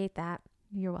appreciate that.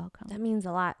 You're welcome. That means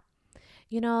a lot.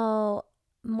 You know,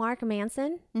 Mark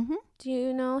Manson, do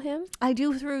you know him? I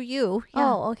do, through you.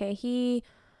 Yeah. Oh, okay.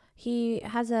 He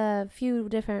has a few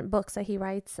different books that he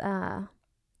writes.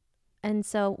 And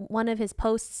so one of his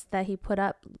posts that he put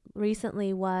up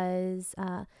recently was,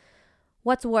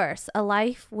 what's worse, a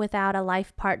life without a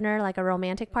life partner, like a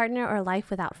romantic partner, or a life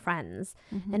without friends?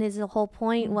 And his whole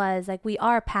point was, like, we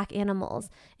are pack animals,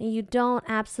 and you don't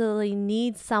absolutely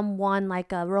need someone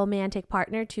like a romantic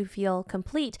partner to feel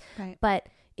complete. Right. But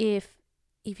if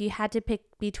you had to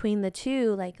pick between the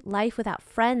two, like, life without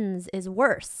friends is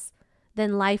worse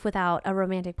than life without a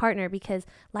romantic partner, because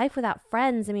life without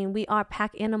friends, I mean, we are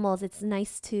pack animals. It's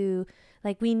nice to,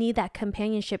 like, we need that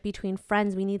companionship between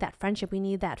friends. We need that friendship. We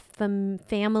need that familial.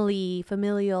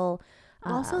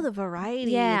 Also the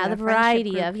variety. Yeah, the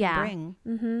variety of, bring.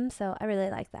 So I really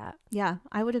like that. Yeah,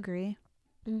 I would agree.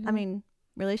 I mean,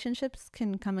 relationships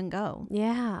can come and go.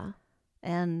 Yeah.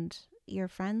 And your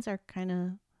friends are kind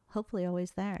of hopefully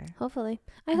always there. Hopefully.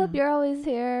 I hope you're always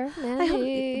here,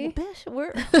 Mandy. Bitch,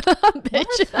 we're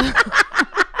bitch.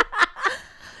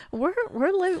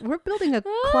 we're building a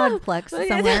quadplex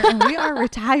somewhere, and we are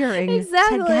retiring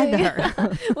together.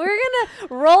 We're gonna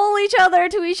roll each other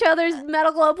to each other's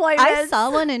medical appointments. I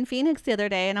saw one in Phoenix the other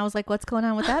day, and I was like, "What's going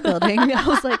on with that building?" I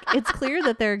was like, "It's clear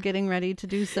that they're getting ready to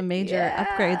do some major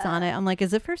upgrades on it." I'm like,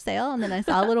 "Is it for sale?" And then I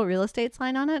saw a little real estate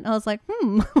sign on it, and I was like,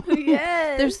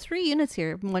 Yes. There's 3 units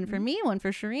here: one for me, one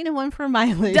for Shireen, and one for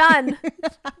Miley." Done.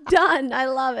 I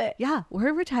love it. Yeah,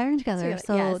 we're retiring together,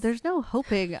 so there's no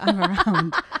hoping I'm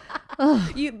around.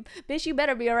 You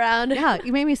better be around. Yeah,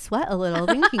 you made me sweat a little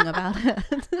thinking about it.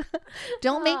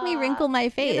 Don't make me wrinkle my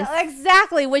face. You know,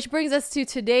 exactly, which brings us to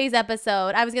today's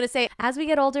episode. I was going to say, as we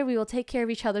get older, we will take care of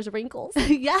each other's wrinkles.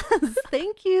 Yes,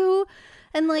 thank you.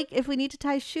 And, like, if we need to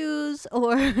tie shoes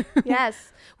or...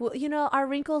 Yes. Well, you know, our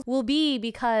wrinkles will be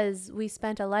because we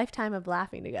spent a lifetime of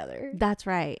laughing together. That's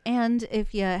right. And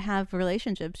if you have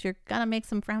relationships, you're going to make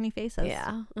some frowny faces.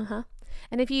 Yeah.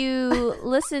 And if you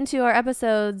listen to our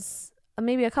episodes,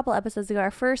 maybe a couple episodes ago, our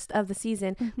first of the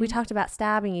season, we talked about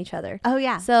stabbing each other. Oh,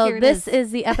 yeah. So this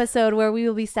is the episode where we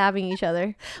will be stabbing each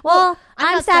other. Well,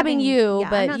 I'm stabbing you,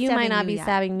 but you might not be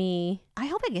stabbing me. I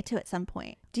hope I get to at some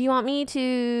point. Do you want me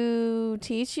to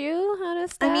teach you how to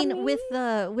stab me? with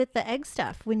the egg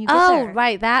stuff when you get there. Oh,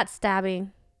 right. That's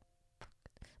stabbing.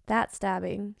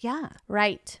 Yeah.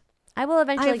 Right. I will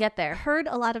eventually get there. I've heard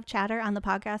a lot of chatter on the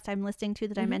podcast I'm listening to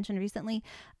that I mentioned recently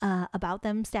about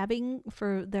them stabbing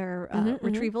for their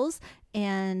retrievals.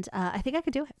 And I think I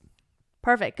could do it.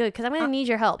 Perfect. Good. Because I'm going to need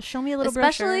your help. Show me a little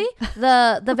Especially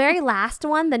brochure. the very last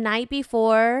one, the night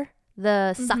before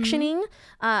the suctioning.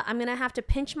 I'm going to have to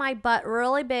pinch my butt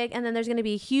really big. And then there's going to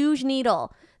be a huge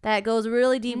needle that goes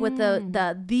really deep with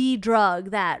the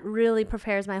drug that really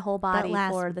prepares my whole body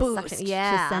for the suction.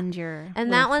 Yeah. To send your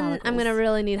and that one follicles. I'm going to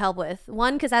really need help with.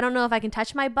 One, because I don't know if I can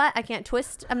touch my butt. I can't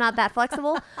twist. I'm not that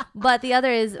flexible. But the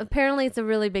other is apparently it's a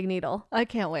really big needle. I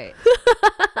can't wait.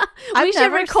 We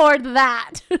should record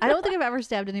that. I don't think I've ever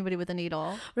stabbed anybody with a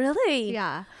needle. Really?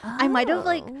 Yeah. Oh. I might have,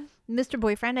 like, Mr.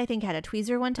 Boyfriend, I think, had a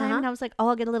tweezer one time, and I was like, "Oh,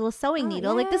 I'll get a little sewing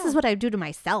needle." Like, this is what I do to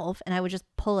myself, and I would just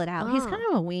pull it out. He's kind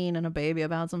of a ween and a baby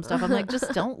about some stuff. I'm like,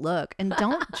 just don't look, and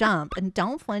don't jump, and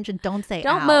don't flinch, and don't say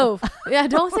don't ow. Move. Yeah,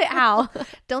 don't say ow.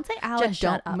 Don't say ow, just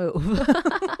and don't move.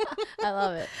 I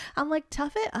love it. I'm like,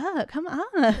 tough it up. Come on.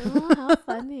 Oh, how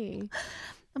funny.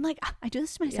 I'm like, I do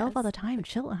this to myself all the time.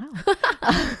 Chill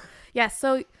out. Yes,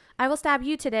 so I will stab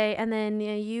you today, and then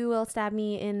you will stab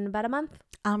me in about a month.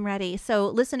 I'm ready. So,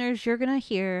 listeners, you're going to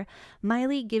hear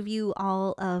Miley give you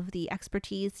all of the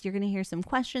expertise. You're going to hear some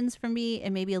questions from me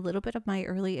and maybe a little bit of my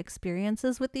early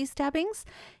experiences with these stabbings.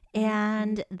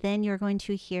 And then you're going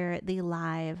to hear the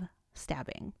live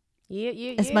stabbing.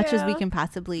 As much as we can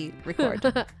possibly record.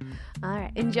 All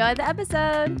right. Enjoy the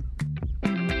episode.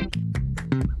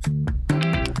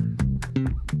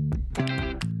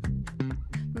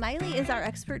 Miley is our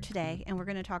expert today, and we're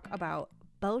going to talk about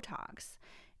Botox.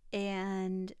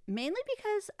 And mainly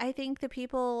because I think the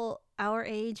people our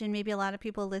age, and maybe a lot of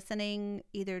people listening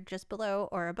either just below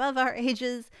or above our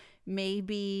ages, may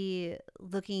be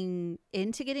looking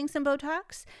into getting some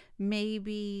Botox,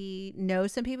 maybe know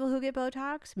some people who get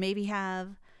Botox, maybe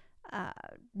have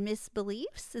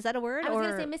misbeliefs. Is that a word? I was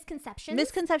going to say misconceptions.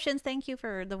 Misconceptions. Thank you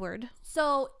for the word.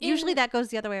 So usually that goes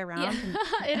the other way around.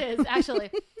 Yeah, it is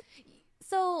actually.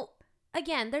 So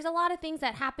again, there's a lot of things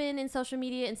that happen in social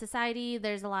media and society.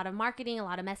 There's a lot of marketing, a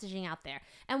lot of messaging out there.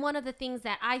 And one of the things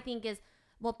that I think is,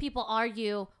 well, people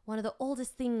argue, one of the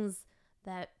oldest things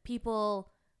that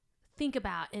people think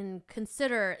about and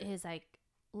consider is like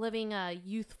living a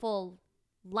youthful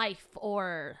life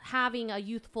or having a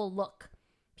youthful look.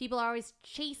 People are always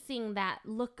chasing that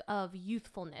look of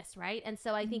youthfulness, right? And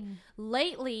so I think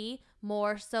lately,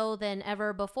 more so than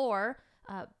ever before,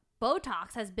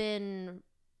 Botox has been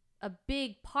a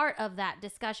big part of that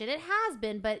discussion. It has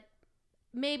been, but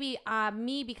maybe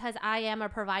me, because I am a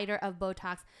provider of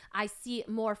Botox, I see it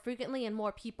more frequently and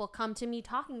more people come to me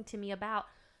talking to me about,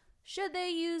 should they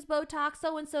use Botox?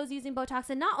 So-and-so's using Botox.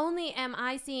 And not only am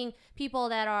I seeing people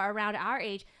that are around our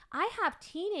age, I have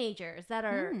teenagers that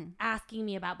are asking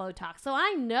me about Botox. So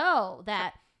I know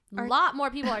that a lot more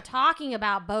people are talking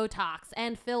about Botox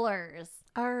and fillers.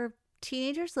 Are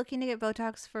teenagers looking to get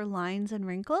Botox for lines and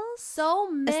wrinkles? So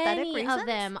many of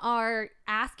them are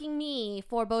asking me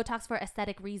for Botox for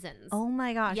aesthetic reasons. Oh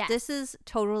my gosh. Yes. This is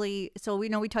totally, so we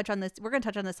know we touch on this. We're going to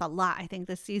touch on this a lot, I think,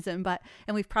 this season,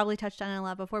 and we've probably touched on it a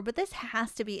lot before, but this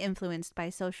has to be influenced by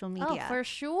social media. Oh, for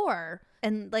sure.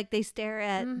 And like they stare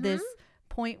at this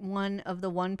 0.1 of the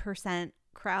 1%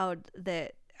 crowd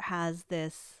that has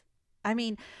this. I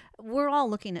mean, we're all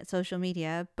looking at social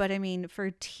media, but I mean, for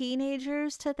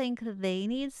teenagers to think they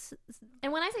need.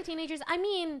 And when I say teenagers, I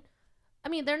mean,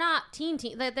 they're not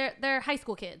they're high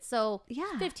school kids. So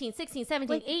yeah, 15, 16,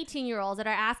 17, 18-year-olds that are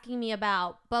asking me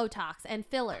about Botox and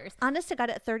fillers. Honest to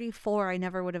God, at 34, I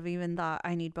never would have even thought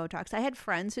I need Botox. I had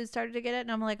friends who started to get it,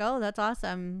 and I'm like, oh, that's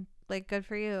awesome. Like, good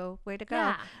for you. Way to go.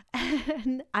 Yeah.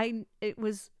 And I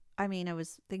was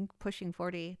pushing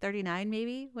 40, 39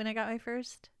 maybe when I got my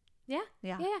first. Yeah.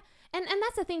 And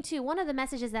that's the thing too. One of the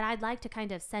messages that I'd like to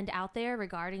kind of send out there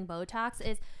regarding Botox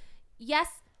is, yes,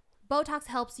 Botox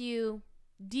helps you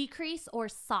decrease or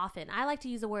soften. I like to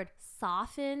use the word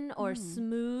soften or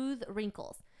smooth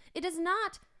wrinkles. It does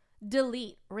not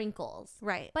delete wrinkles.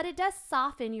 Right. But it does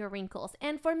soften your wrinkles.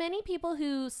 And for many people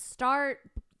who start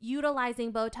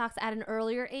utilizing Botox at an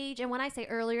earlier age, and when I say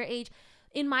earlier age,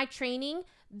 in my training,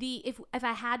 if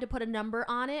I had to put a number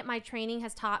on it, my training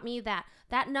has taught me that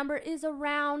number is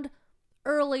around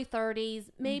early 30s,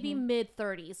 maybe mid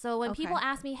 30s. So when people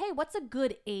ask me, hey, what's a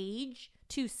good age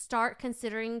to start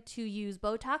considering to use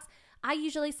Botox? I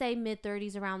usually say mid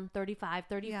 30s, around 35,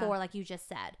 34, like you just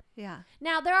said. Yeah.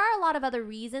 Now, there are a lot of other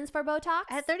reasons for Botox.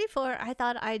 At 34, I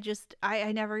thought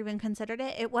I never even considered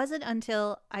it. It wasn't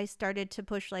until I started to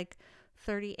push like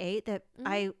 38 that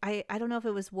I don't know if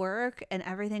it was work and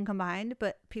everything combined,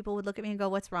 but people would look at me and go,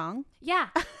 what's wrong? Yeah,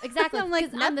 exactly. I'm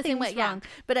like, I'm the same way. Wrong.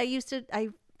 But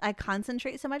I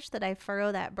concentrate so much that I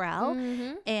furrow that brow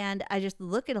and I just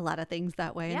look at a lot of things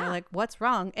that way and they're like, what's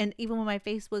wrong? And even when my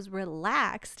face was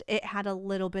relaxed, it had a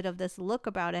little bit of this look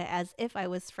about it as if I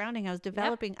was frowning. I was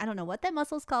developing, I don't know what that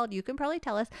muscle's called. You can probably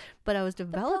tell us, but I was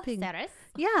developing. I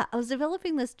was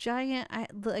developing this giant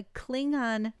like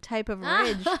Klingon type of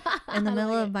ridge in the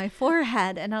middle of my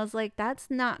forehead. And I was like,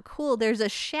 that's not cool. There's a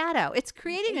shadow. It's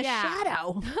creating a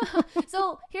shadow.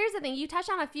 So here's the thing. You touched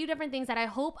on a few different things that I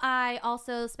hope I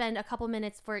also spend a couple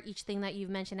minutes for each thing that you've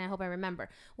mentioned. I hope I remember.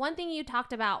 One thing you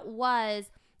talked about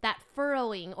was that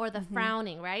furrowing or the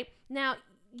frowning, right? Now,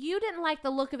 you didn't like the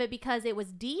look of it because it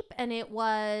was deep and it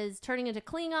was turning into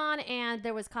Klingon and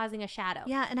there was causing a shadow.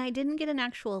 Yeah, and I didn't get an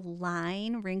actual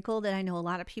line wrinkle that I know a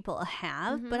lot of people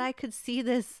have, but I could see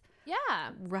this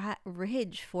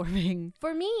ridge forming.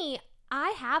 For me,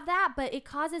 I have that, but it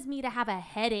causes me to have a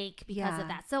headache because of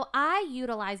that. So I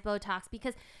utilize Botox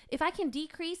because if I can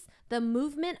decrease the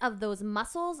movement of those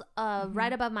muscles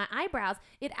right above my eyebrows,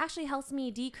 it actually helps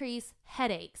me decrease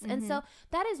headaches. And so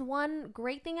that is one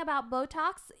great thing about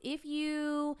Botox. If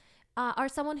you are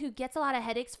someone who gets a lot of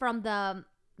headaches from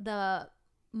the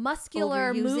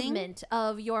muscular movement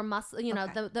of your muscle,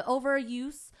 the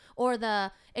overuse or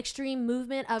the extreme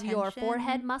movement of your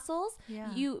forehead muscles,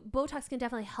 Botox can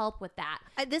definitely help with that.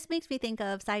 This makes me think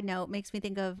of, side note,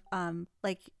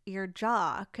 like your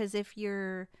jaw, because if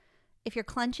you're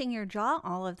clenching your jaw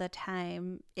all of the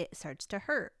time, it starts to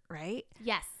hurt, right?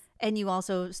 Yes. And you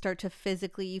also start to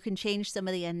physically, you can change some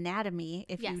of the anatomy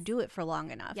if Yes. you do it for long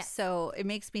enough. Yes. So it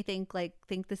makes me think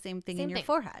the same thing in your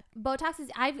forehead. Botox is,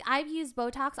 I've used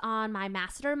Botox on my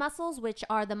masseter muscles, which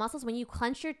are the muscles when you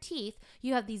clench your teeth,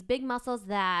 you have these big muscles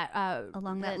that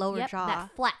along that lower jaw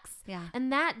that flex. Yeah.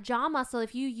 And that jaw muscle,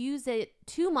 if you use it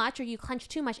too much or you clench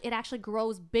too much, it actually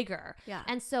grows bigger. Yeah.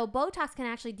 And so Botox can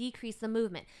actually decrease the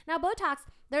movement. Now Botox,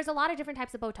 there's a lot of different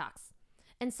types of Botox.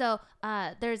 And so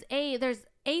there's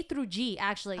A through G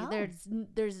actually. Oh.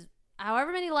 There's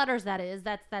however many letters that is.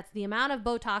 That's the amount of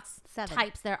Botox 7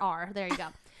 types there are. There you go.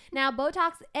 Now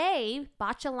Botox A,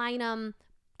 botulinum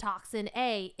toxin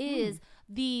A, is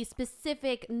the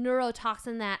specific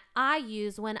neurotoxin that I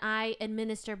use when I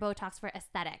administer Botox for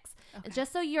aesthetics. Okay.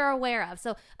 Just so you're aware of.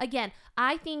 So again,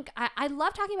 I think I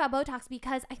love talking about Botox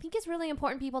because I think it's really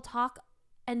important people talk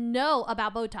and know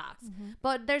about Botox.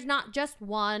 But there's not just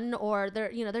one, or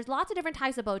there's lots of different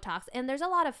types of Botox, and there's a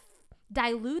lot of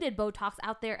diluted Botox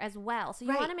out there as well. So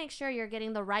you want to make sure you're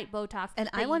getting the right Botox. And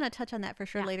I want to touch on that for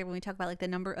sure later when we talk about the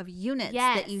number of units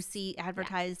Yes. that you see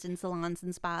advertised in salons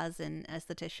and spas and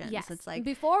estheticians. Yes. It's like,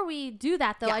 before we do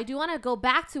that though, I do want to go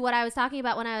back to what I was talking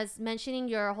about when I was mentioning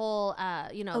your whole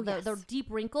the deep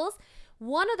wrinkles.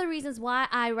 One of the reasons why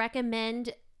I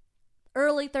recommend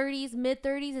early 30s, mid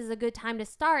 30s is a good time to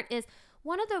start is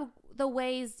one of the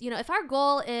ways, if our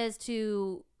goal is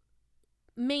to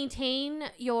maintain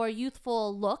your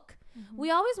youthful look, we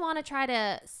always want to try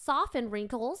to soften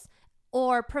wrinkles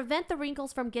or prevent the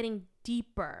wrinkles from getting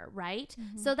deeper, right?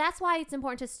 So that's why it's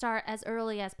important to start as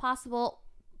early as possible.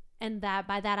 And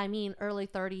by that I mean early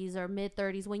 30s or mid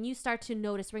 30s when you start to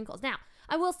notice wrinkles. Now,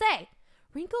 I will say,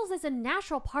 wrinkles is a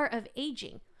natural part of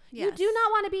aging. Yes. You do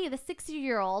not want to be the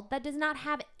 60-year-old that does not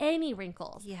have any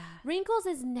wrinkles. Yeah. Wrinkles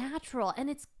is natural, and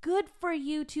it's good for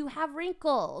you to have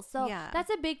wrinkles. So that's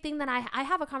a big thing that I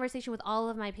have a conversation with all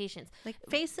of my patients. Like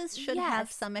faces should have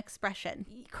some expression.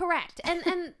 Correct.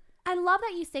 And I love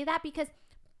that you say that because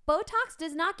Botox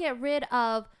does not get rid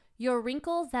of your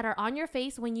wrinkles that are on your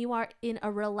face when you are in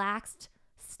a relaxed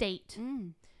state.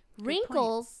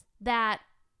 Wrinkles that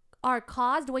are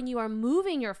caused when you are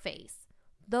moving your face,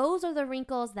 those are the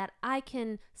wrinkles that I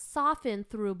can soften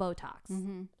through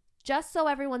Botox. Just so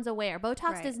everyone's aware,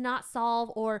 Botox does not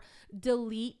solve or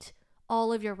delete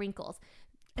all of your wrinkles.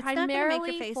 It's not going to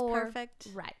make your face perfect.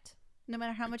 Right. No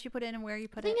matter how much you put in and where you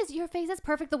put it. The thing is, your face is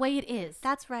perfect the way it is.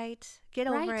 That's right. Get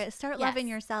over it. Start loving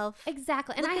yourself.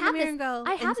 Exactly. Look in the mirror and go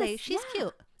and say, she's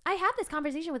cute. I have this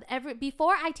conversation with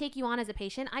before I take you on as a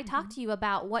patient, I talk to you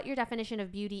about what your definition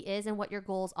of beauty is and what your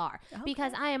goals are. Okay.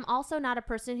 Because I am also not a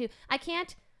person who,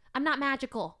 I'm not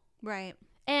magical. Right.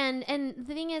 And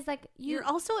the thing is, like, you're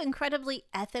also incredibly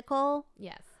ethical.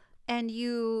 Yes. And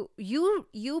you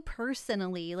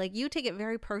personally, like, you take it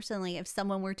very personally if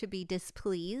someone were to be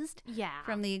displeased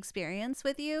from the experience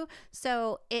with you.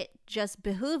 So it just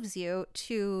behooves you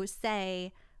to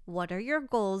say, what are your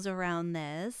goals around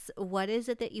this? What is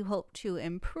it that you hope to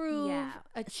improve,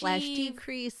 /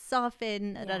 decrease,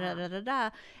 soften,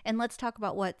 and let's talk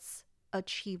about what's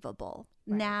achievable.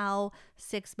 Right. Now,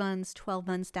 6 months, 12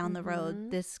 months down the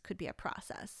road, this could be a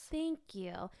process. Thank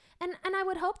you. And I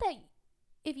would hope that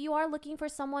if you are looking for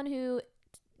someone who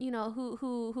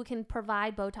who can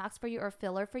provide Botox for you or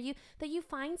filler for you, that you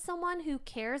find someone who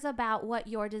cares about what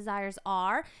your desires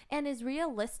are and is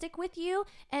realistic with you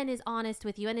and is honest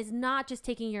with you and is not just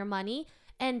taking your money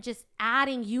and just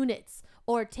adding units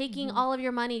or taking all of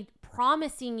your money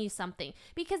promising you something.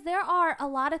 Because there are a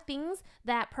lot of things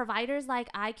that providers like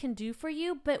I can do for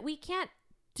you, but we can't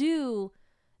do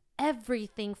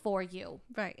everything for you.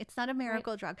 Right. It's not a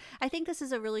miracle drug. I think this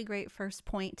is a really great first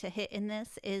point to hit in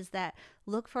this, is that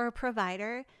look for a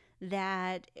provider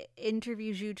that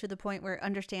interviews you to the point where it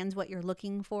understands what you're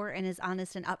looking for and is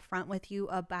honest and upfront with you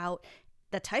about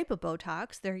the type of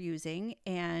Botox they're using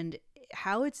and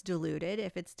how it's diluted,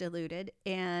 if it's diluted,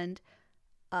 and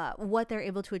what they're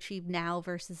able to achieve now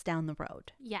versus down the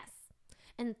road. Yes.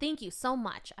 And thank you so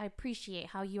much. I appreciate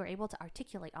how you are able to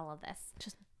articulate all of this.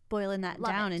 Just boiling that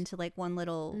down into like one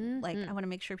little, like, I want to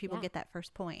make sure people get that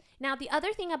first point. Now, the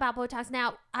other thing about Botox,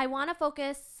 now I want to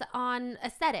focus on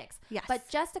aesthetics, but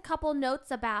just a couple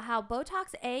notes about how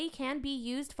Botox A can be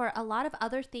used for a lot of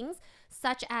other things,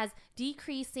 such as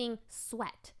decreasing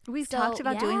sweat. We've talked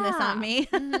about doing this on me.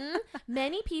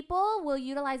 Many people will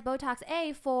utilize Botox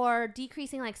A for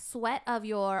decreasing like sweat of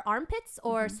your armpits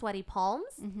or sweaty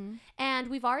palms. And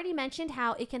we've already mentioned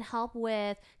how it can help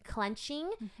with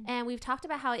clenching. And we've talked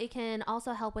about how it can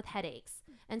also help with headaches.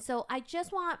 And so I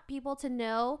just want people to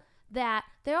know that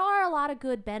there are a lot of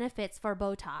good benefits for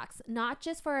Botox, not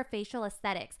just for facial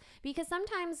aesthetics. Because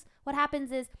sometimes what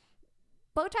happens is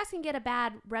Botox can get a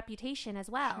bad reputation as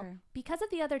well. Sure. Because of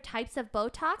the other types of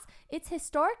Botox, it's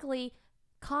historically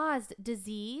caused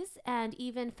disease and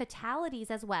even fatalities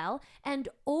as well. And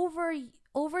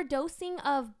overdosing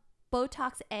of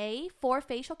Botox A for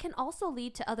facial can also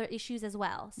lead to other issues as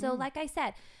well. So like I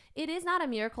said, it is not a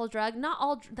miracle drug.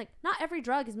 Not every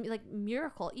drug is like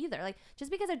miracle either. Like just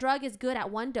because a drug is good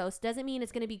at one dose doesn't mean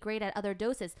it's going to be great at other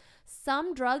doses.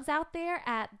 Some drugs out there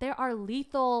there are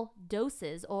lethal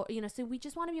doses, or so we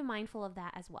just want to be mindful of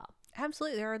that as well.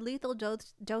 Absolutely. There are lethal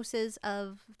doses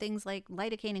of things like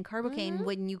lidocaine and carbocaine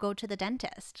when you go to the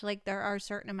dentist. Like there are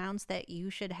certain amounts that you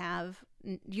should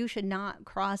not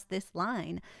cross this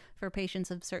line for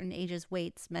patients of certain ages,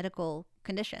 weights, medical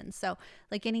conditions. So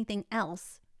like anything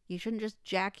else, you shouldn't just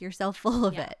jack yourself full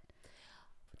of it.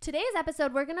 Today's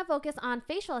episode, we're going to focus on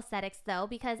facial aesthetics though,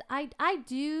 because I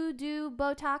do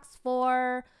Botox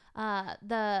for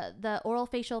the oral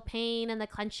facial pain and the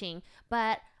clenching,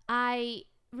 but I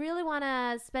really want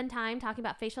to spend time talking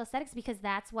about facial aesthetics because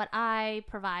that's what I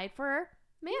provide for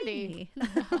Mandy.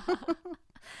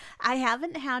 I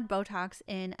haven't had Botox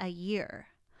in a year.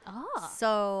 Oh.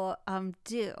 So I'm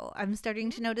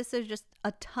starting to notice there's just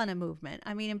a ton of movement.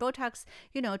 I mean, in Botox,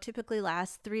 typically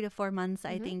lasts 3 to 4 months,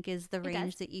 I think is the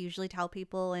range that you usually tell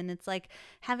people. And it's like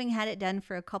having had it done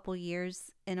for a couple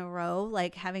years in a row,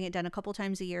 like having it done a couple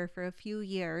times a year for a few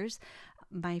years,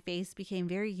 my face became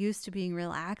very used to being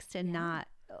relaxed and not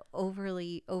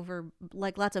overly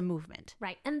like lots of movement.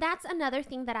 Right. And that's another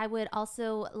thing that I would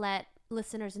also let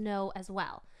listeners know as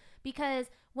well. Because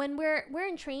when we're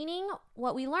in training,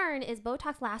 what we learn is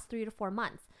Botox lasts 3 to 4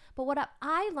 months. But what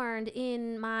I learned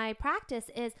in my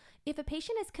practice is if a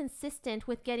patient is consistent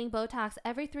with getting Botox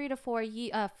every 3 to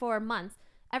 4 months,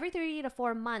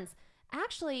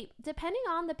 actually, depending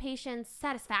on the patient's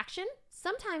satisfaction,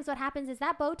 sometimes what happens is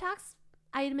that Botox,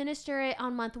 I administer it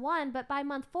on month 1, but by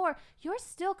month 4, you're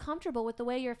still comfortable with the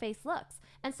way your face looks.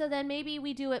 And so then maybe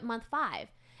we do it month 5.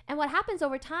 And what happens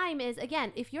over time is,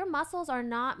 again, if your muscles are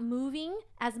not moving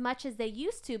as much as they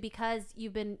used to because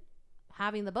you've been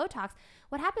having the Botox,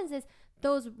 what happens is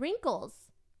those wrinkles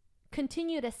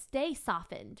continue to stay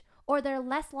softened, or they're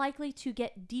less likely to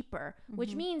get deeper,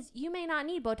 which means you may not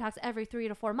need Botox every 3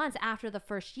 to 4 months after the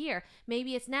first year.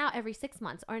 Maybe it's now every 6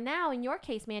 months. Or now, in your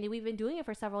case, Mandy, we've been doing it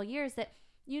for several years, that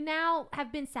you now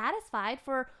have been satisfied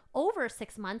for over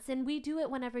 6 months, and we do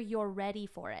it whenever you're ready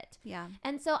for it. Yeah.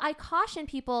 And so I caution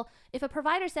people, if a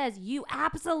provider says you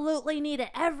absolutely need it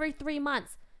every 3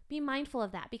 months, be mindful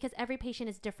of that because every patient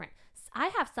is different. I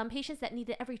have some patients that need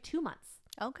it every 2 months.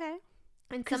 Okay.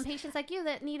 And some patients like you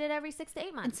that need it every 6 to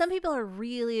 8 months. And some people are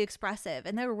really expressive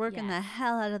and they're working the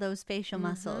hell out of those facial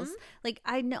muscles. Like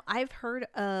I know I've heard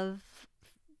of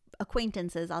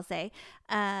acquaintances, I'll say,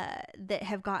 that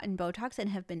have gotten Botox and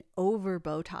have been over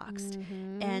Botoxed.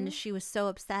 And she was so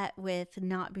upset with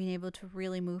not being able to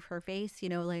really move her face,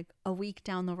 like a week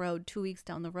down the road, 2 weeks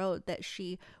down the road, that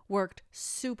she worked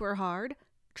super hard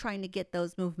trying to get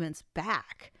those movements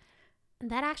back. And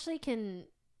that actually can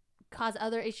cause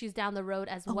other issues down the road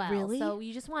as well. Really? So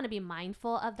you just want to be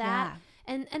mindful of that.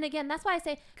 Yeah. And again, that's why I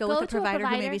say go with a provider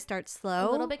who maybe starts slow.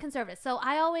 A little bit conservative. So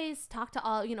I always talk to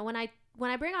all, when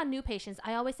I bring on new patients,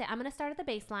 I always say, I'm going to start at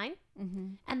the baseline.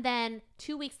 And then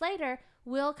 2 weeks later,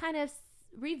 we'll kind of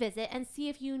revisit and see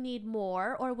if you need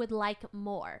more or would like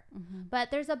more.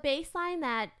 But there's a baseline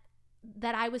that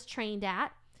I was trained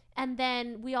at. And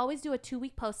then we always do a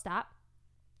 2-week post-op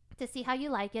to see how you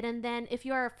like it. And then if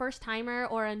you're a first timer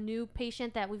or a new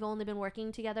patient that we've only been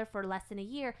working together for less than a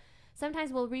year,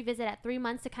 sometimes we'll revisit at 3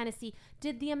 months to kind of see,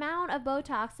 did the amount of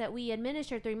Botox that we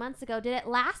administered 3 months ago, did it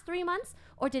last 3 months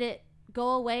or did it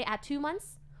go away at 2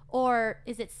 months? Or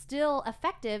is it still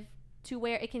effective to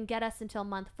where it can get us until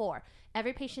month 4?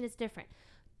 Every patient is different.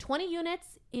 20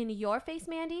 units in your face,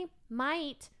 Mandy,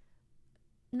 might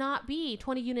not be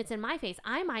 20 units in my face.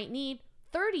 I might need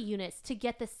 30 units to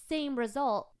get the same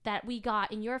result that we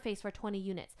got in your face for 20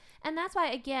 units. And that's why,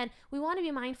 again, we want to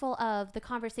be mindful of the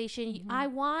conversation. I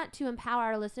want to empower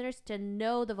our listeners to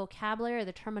know the vocabulary or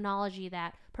the terminology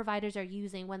that providers are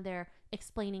using when they're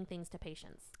explaining things to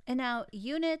patients. And now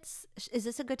units, is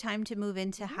this a good time to move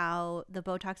into how the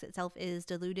Botox itself is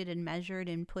diluted and measured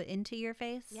and put into your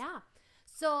face? Yeah.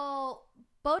 So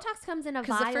Botox comes in a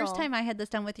vial. Because the first time I had this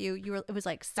done with you, it was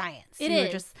like science. You were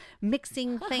just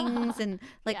mixing things and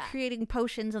like creating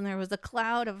potions, and there was a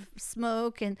cloud of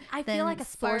smoke, and I feel like a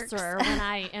sorcerer when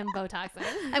I am Botoxing.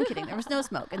 I'm kidding. There was no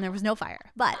smoke and there was no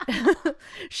fire, but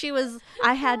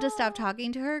I had to stop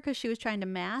talking to her because she was trying to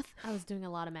math. I was doing a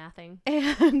lot of mathing,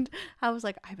 and I was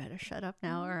like, I better shut up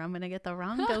now, or I'm gonna get the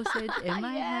wrong dosage in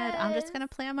my head. I'm just gonna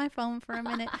play on my phone for a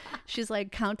minute. She's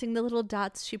like counting the little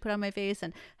dots she put on my face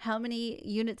and how many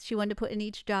units she wanted to put in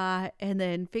each dot, and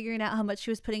then figuring out how much she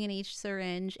was putting in each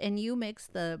syringe. And you mix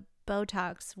the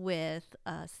Botox with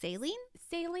saline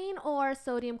or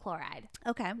sodium chloride.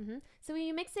 Okay. Mm-hmm. So when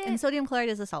you mix it, and sodium chloride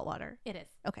is a salt water. It is.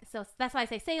 Okay. So that's why I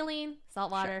say saline,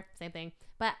 salt water, same thing.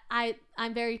 But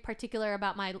I'm very particular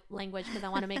about my language because I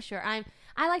want to make sure I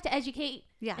like to educate.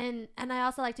 Yeah. And I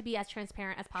also like to be as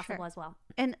transparent as possible as well.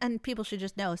 And people should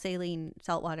just know saline,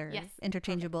 salt water,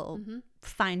 interchangeable,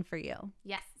 fine for you.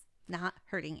 Yes. Not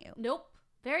hurting you. Nope.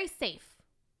 Very safe.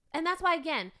 And that's why,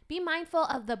 again, be mindful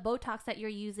of the Botox that you're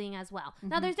using as well.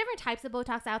 Now, there's different types of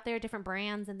Botox out there, different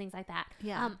brands and things like that.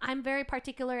 Yeah. I'm very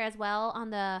particular as well on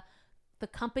the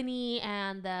company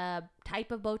and the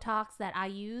type of Botox that I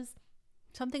use.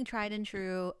 Something tried and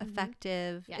true,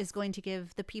 effective, is going to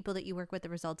give the people that you work with the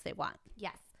results they want.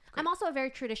 Yes. Great. I'm also a very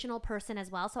traditional person as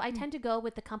well. So I tend to go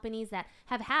with the companies that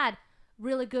have had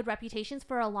really good reputations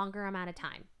for a longer amount of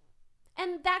time.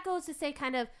 And that goes to say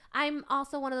kind of, I'm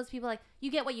also one of those people like,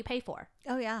 you get what you pay for.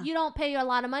 Oh, yeah. You don't pay a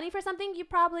lot of money for something, you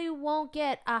probably won't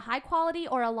get a high quality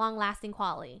or a long lasting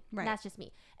quality. Right. That's just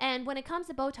me. And when it comes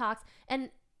to Botox, and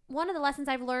one of the lessons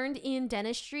I've learned in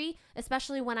dentistry,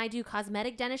 especially when I do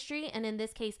cosmetic dentistry, and in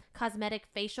this case, cosmetic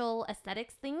facial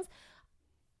aesthetics things,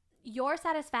 your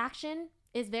satisfaction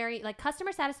is very, like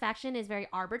customer satisfaction is very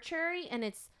arbitrary.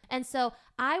 And so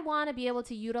I want to be able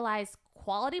to utilize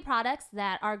quality products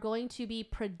that are going to be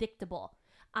predictable.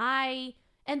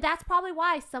 And that's probably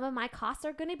why some of my costs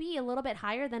are going to be a little bit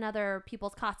higher than other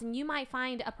people's costs. And you might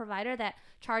find a provider that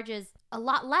charges a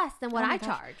lot less than what I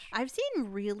charge. I've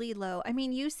seen really low. I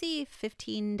mean, you see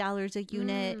 $15 a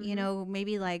unit, you know,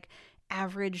 maybe like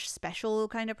average special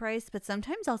kind of price, but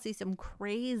sometimes I'll see some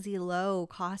crazy low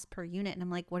cost per unit. And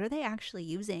I'm like, what are they actually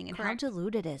using and how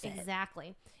diluted is it?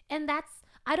 Exactly. And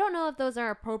I don't know if those are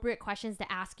appropriate questions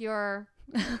to ask your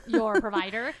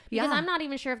provider because I'm not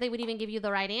even sure if they would even give you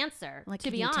the right answer, like,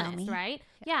 to be honest, right?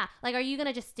 Yeah. Like, are you going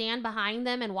to just stand behind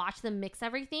them and watch them mix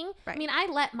everything? Right. I mean, I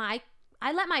let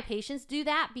my patients do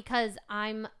that because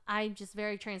I'm just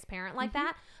very transparent like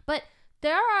that. But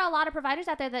there are a lot of providers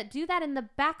out there that do that in the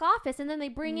back office, and then they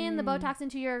bring in the Botox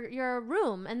into your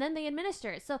room, and then they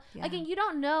administer it. So again, you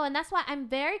don't know, and that's why I'm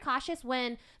very cautious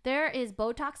when there is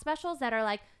Botox specials that are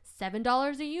like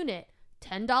 $7 a unit,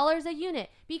 $10 a unit,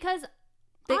 because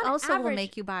they also will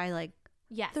make you buy like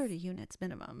 30 units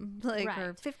minimum, like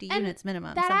or 50 units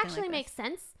minimum. That actually makes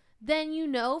sense. Then you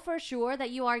know for sure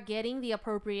that you are getting the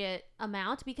appropriate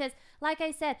amount because, like I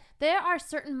said, there are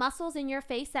certain muscles in your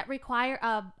face that require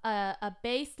a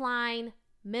baseline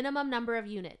minimum number of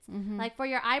units. Like for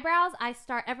your eyebrows, I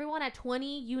start everyone at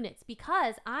 20 units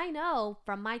because I know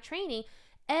from my training,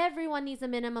 everyone needs a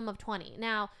minimum of 20.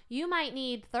 Now, you might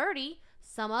need 30.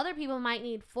 Some other people might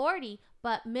need 40,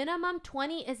 but minimum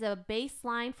 20 is a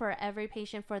baseline for every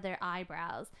patient for their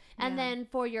eyebrows. And then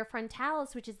for your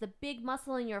frontalis, which is the big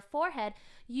muscle in your forehead,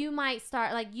 you might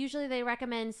start, like usually they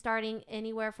recommend starting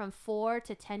anywhere from 4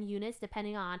 to 10 units,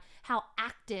 depending on how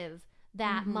active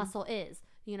that muscle is.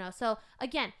 You know, so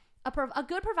again, a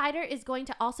good provider is going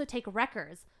to also take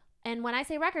records. And when I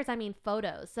say records, I mean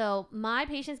photos. So my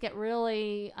patients get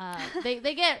really,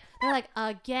 they're like,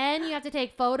 again, you have to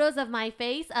take photos of my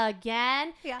face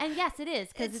again. Yeah. And yes, it is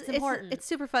because it's important. It's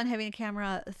super fun having a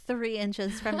camera 3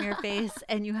 inches from your face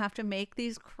and you have to make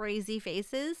these crazy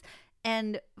faces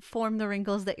and form the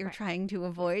wrinkles that you're trying to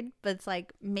avoid. But it's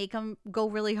like, make them go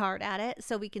really hard at it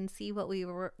so we can see what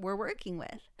we're working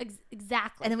with.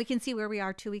 Exactly. And then we can see where we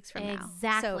are 2 weeks from now.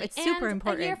 Exactly. So it's super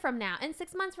important. A year from now and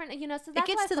 6 months from now, you know, so that's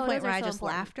why it gets to the point where I just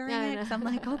laugh during it because I'm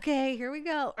like, okay, here we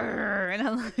go. And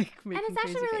I'm like, and it's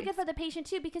actually really good for the patient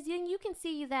too, because then you can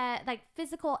see that like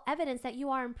physical evidence that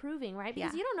you are improving, right?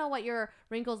 Because you don't know what your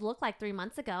wrinkles look like 3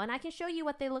 months ago. And I can show you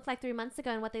what they look like 3 months ago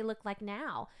and what they look like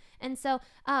now. And so,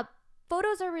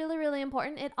 photos are really, really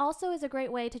important. It also is a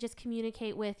great way to just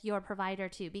communicate with your provider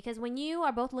too, because when you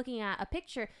are both looking at a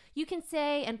picture, you can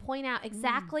say and point out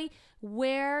exactly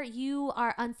where you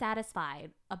are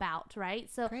unsatisfied about, right?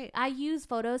 So I use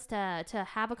photos to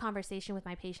have a conversation with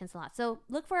my patients a lot. So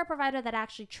look for a provider that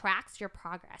actually tracks your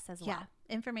progress as well. Yeah,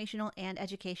 informational and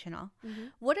educational.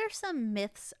 What are some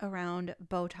myths around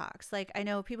Botox? Like, I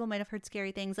know people might have heard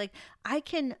scary things. Like, I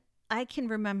can I can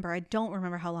remember, I don't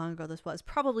remember how long ago this was,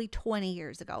 probably 20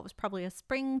 years ago. It was probably a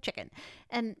spring chicken.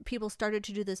 And people started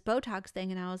to do this Botox thing.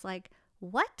 And I was like,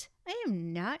 what? I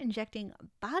am not injecting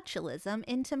botulism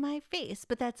into my face.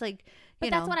 But that's like,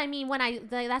 but that's what I mean when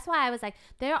that's why I was like,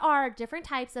 there are different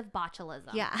types of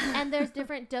botulism. Yeah. And there's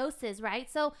different doses, right?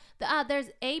 So there's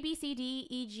A, B, C, D,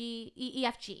 E, G, E,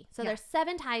 F, G. So there's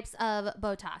 7 types of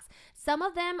Botox. Some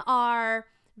of them are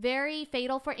very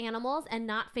fatal for animals and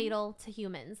not fatal to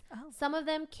humans. Oh. Some of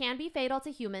them can be fatal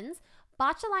to humans.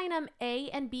 Botulinum A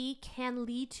and B can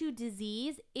lead to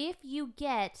disease if you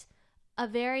get a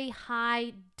very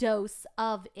high dose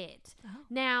of it. Oh.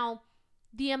 Now,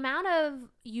 the amount of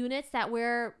units that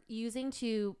we're using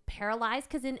to paralyze,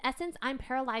 because in essence, I'm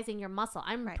paralyzing your muscle.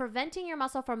 I'm preventing your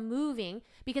muscle from moving,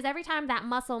 because every time that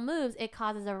muscle moves, it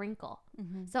causes a wrinkle.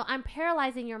 Mm-hmm. So I'm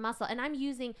paralyzing your muscle, and I'm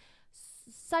using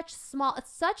such small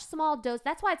dose.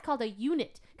 That's why it's called a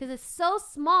unit, because it's so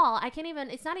small.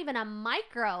 It's not even a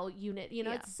micro unit,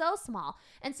 it's so small.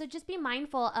 And so just be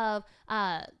mindful of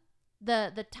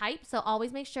the type. So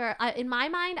always make sure, in my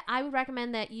mind, I would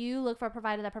recommend that you look for a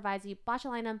provider that provides you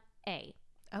botulinum A.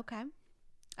 Okay.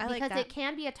 Because it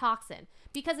can be a toxin.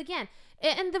 Because again,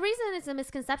 and the reason it's a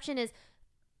misconception is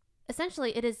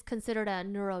essentially it is considered a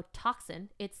neurotoxin.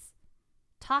 It's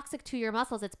toxic to your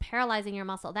muscles. It's paralyzing your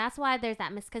muscle. That's why there's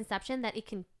that misconception that it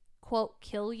can, quote,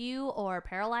 kill you or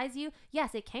paralyze you.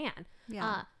 Yes, it can.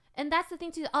 Yeah. And that's the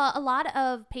thing too. A lot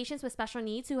of patients with special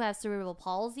needs who have cerebral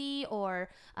palsy, or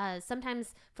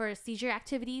sometimes for seizure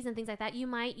activities and things like that, you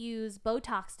might use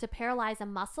Botox to paralyze a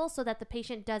muscle so that the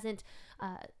patient doesn't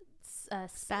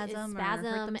spasm or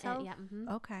hurt themselves.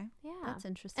 Okay. Yeah. That's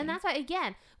interesting. And that's why,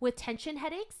 again, with tension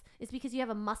headaches, it's because you have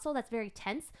a muscle that's very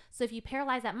tense. So if you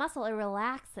paralyze that muscle, it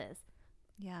relaxes.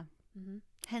 Yeah. Mm-hmm.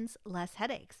 Hence less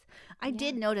headaches. I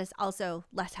did notice also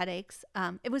less headaches.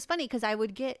 It was funny because I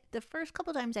would get, the first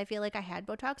couple times I feel like I had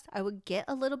Botox, I would get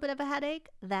a little bit of a headache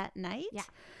that night. Yeah.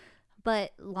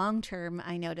 But long term,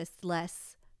 I noticed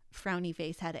less frowny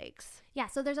face headaches. Yeah.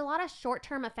 So there's a lot of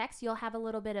short-term effects. You'll have a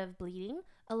little bit of bleeding,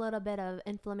 a little bit of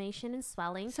inflammation and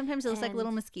swelling. Sometimes it looks like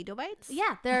little mosquito bites.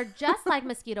 Yeah, they're just like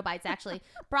mosquito bites, actually.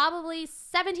 Probably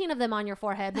 17 of them on your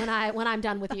forehead when I'm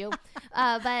done with you.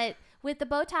 But with the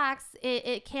Botox,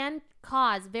 it can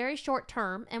cause very short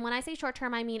term. And when I say short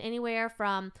term, I mean anywhere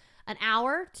from an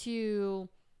hour to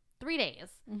 3 days.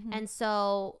 Mm-hmm. And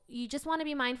so you just want to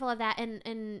be mindful of that.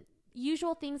 And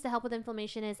usual things to help with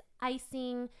inflammation is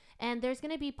icing. And there's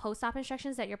going to be post-op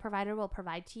instructions that your provider will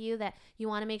provide to you that you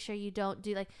want to make sure you don't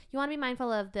do. Like, you want to be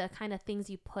mindful of the kind of things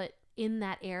you put in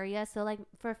that area. So like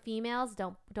for females,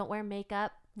 don't wear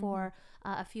makeup for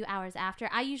a few hours after.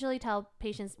 I usually tell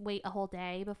patients wait a whole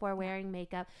day before wearing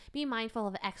makeup. Be mindful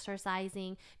of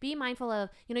exercising. Be mindful of,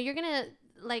 you're going to,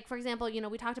 like, for example,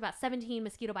 we talked about 17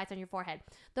 mosquito bites on your forehead.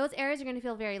 Those areas are going to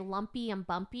feel very lumpy and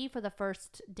bumpy for the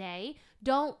first day.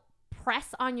 Don't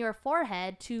press on your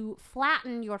forehead to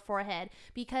flatten your forehead,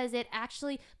 because it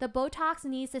actually, the Botox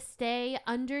needs to stay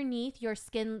underneath your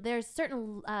skin. There's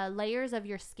certain layers of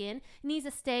your skin. It needs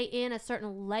to stay in a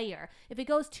certain layer. If it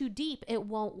goes too deep, it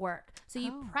won't work. So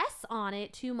you press on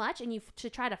it too much and to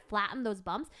try to flatten those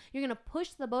bumps, you're going to push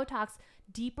the Botox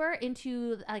deeper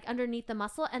into, like, underneath the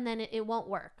muscle, and then it won't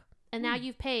work. And now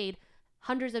you've paid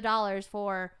hundreds of dollars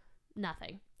for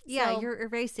nothing. Yeah, so, you're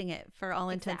erasing it for all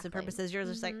intents and purposes. You're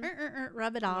just like,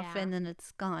 rub it off, and then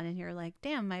it's gone. And you're like,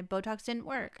 damn, my Botox didn't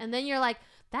work. And then you're like,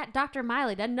 that Dr.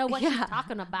 Miley doesn't know what she's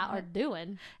talking about or doing.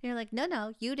 And you're like,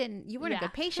 no, you didn't. You weren't a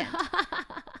good patient.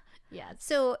 Yes.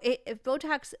 So if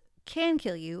Botox can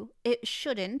kill you, it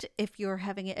shouldn't if you're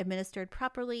having it administered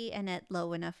properly and at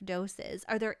low enough doses.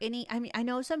 Are there any, I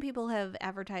know some people have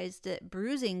advertised that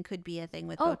bruising could be a thing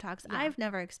with Botox. Yeah. I've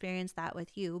never experienced that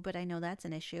with you, but I know that's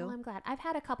an issue. Well, I'm glad. I've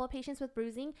had a couple of patients with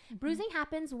bruising. Mm-hmm. Bruising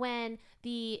happens when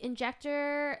the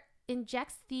injector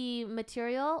injects the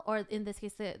material, or in this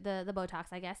case the Botox,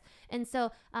 I guess, and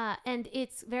so and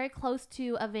it's very close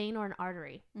to a vein or an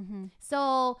artery. Mm-hmm.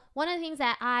 So one of the things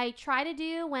that I try to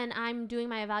do when I'm doing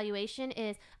my evaluation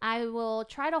is I will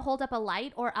try to hold up a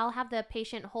light, or I'll have the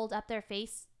patient hold up their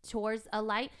face towards a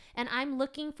light, and I'm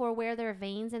looking for where their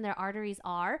veins and their arteries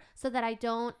are, so that I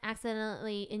don't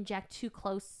accidentally inject too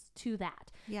close to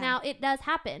that. Yeah. Now, it does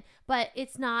happen, but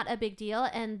it's not a big deal,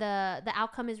 and the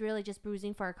outcome is really just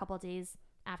bruising for a couple of days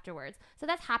afterwards. So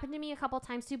that's happened to me a couple of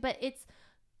times too, but it's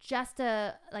just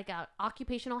a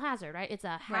occupational hazard, right? It's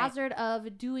a hazard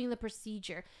of doing the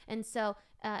procedure, and so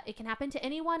it can happen to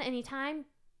anyone, anytime,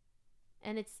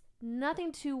 and it's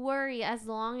nothing to worry as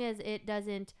long as it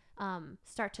doesn't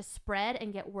start to spread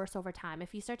and get worse over time.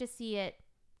 If you start to see it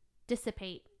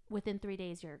dissipate within 3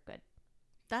 days, you're good.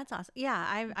 That's awesome.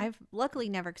 Yeah, I've luckily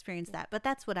never experienced that, but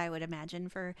that's what I would imagine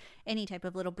for any type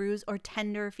of little bruise or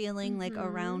tender feeling like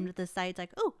around the sides,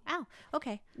 like, oh, ow,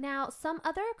 okay. Now, some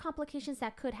other complications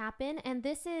that could happen, and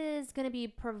this is going to be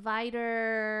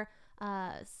provider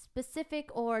specific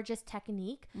or just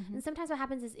technique. And sometimes what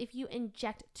happens is if you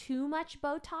inject too much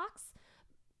Botox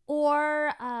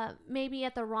or maybe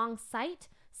at the wrong site,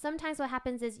 sometimes what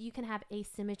happens is you can have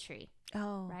asymmetry.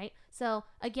 Oh. Right? So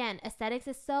again, aesthetics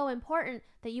is so important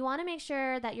that you want to make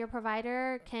sure that your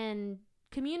provider can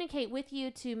communicate with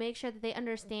you to make sure that they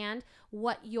understand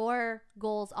what your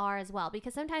goals are as well.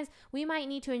 Because sometimes we might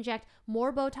need to inject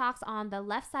more Botox on the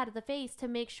left side of the face to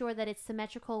make sure that it's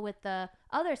symmetrical with the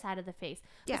other side of the face.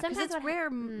 Yeah, because it's rare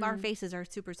our faces are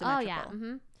super symmetrical. Oh,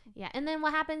 yeah. Yeah, and then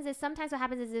what happens is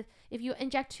if you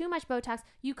inject too much Botox,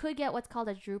 you could get what's called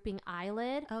a drooping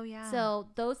eyelid. Oh, yeah. So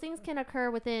those things can occur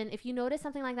within, if you notice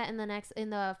something like that in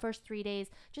the first 3 days,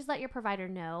 just let your provider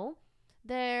know.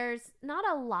 There's not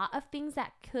a lot of things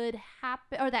that could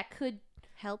happen or that could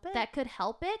help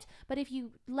it. But if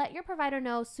you let your provider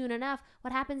know soon enough,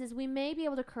 what happens is we may be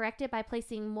able to correct it by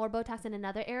placing more Botox in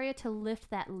another area to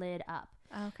lift that lid up.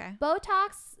 Okay.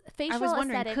 Botox, facial aesthetics. I was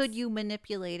wondering, could you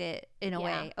manipulate it in a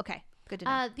way? Okay, good to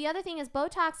know. The other thing is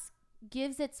Botox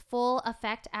gives its full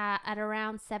effect at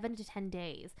around 7 to 10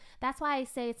 days. That's why I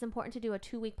say it's important to do a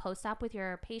 2-week post-op with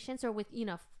your patients, or with,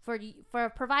 for a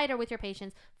provider with your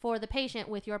patients, for the patient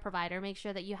with your provider. Make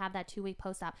sure that you have that 2-week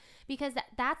post-op, because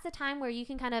that's the time where you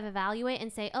can kind of evaluate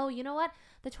and say, oh, you know what?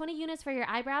 The 20 units for your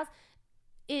eyebrows,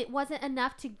 it wasn't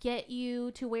enough to get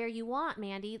you to where you want,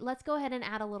 Mandy. Let's go ahead and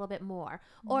add a little bit more.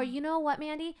 Or you know what,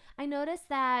 Mandy? I noticed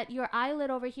that your eyelid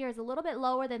over here is a little bit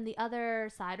lower than the other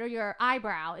side, or your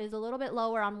eyebrow is a little bit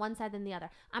lower on one side than the other.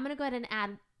 I'm going to go ahead and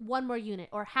add 1 more unit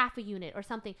or half a unit or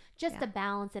something just to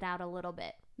balance it out a little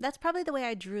bit. That's probably the way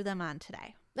I drew them on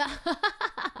today.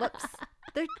 Whoops.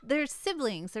 They're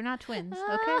siblings. They're not twins.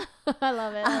 Okay. I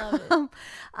love it.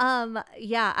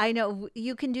 Yeah, I know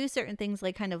you can do certain things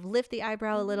like kind of lift the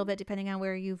eyebrow a little bit depending on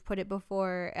where you've put it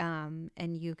before.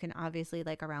 And you can obviously,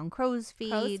 like around crow's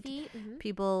feet.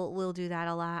 People will do that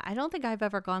a lot. I don't think I've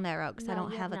ever gone that route because I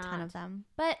don't have a ton of them.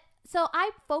 But so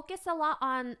I focus a lot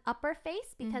on upper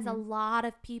face because a lot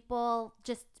of people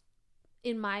just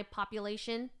in my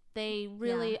population, they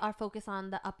really are focused on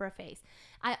the upper face.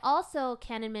 I also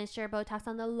can administer Botox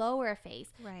on the lower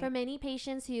face. Right. For many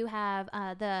patients who have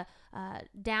the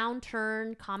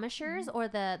downturned commissures or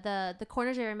the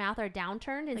corners of your mouth are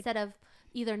downturned instead of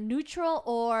either neutral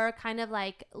or kind of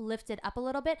like lifted up a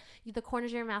little bit, the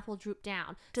corners of your mouth will droop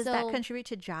down. Does that contribute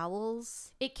to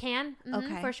jowls? It can,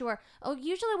 for sure. Oh,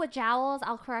 usually with jowls,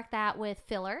 I'll correct that with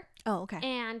filler. Oh, okay.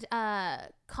 And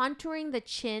contouring the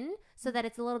chin so that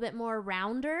it's a little bit more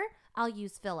rounder, I'll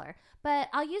use filler. But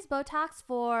I'll use Botox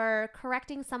for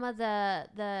correcting some of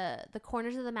the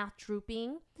corners of the mouth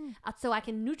drooping so I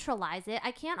can neutralize it.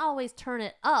 I can't always turn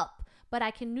it up, but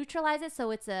I can neutralize it so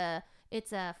it's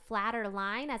a flatter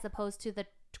line as opposed to the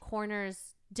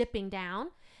corners dipping down.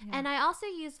 Yeah. And I also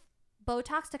use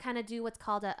Botox to kind of do what's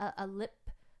called a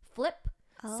lip flip.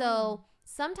 Oh. So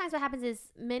sometimes what happens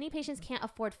is many patients can't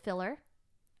afford filler.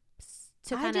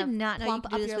 I did not know you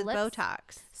could do this with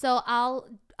Botox. So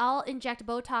I'll inject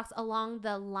Botox along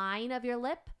the line of your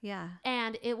lip. Yeah.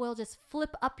 And it will just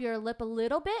flip up your lip a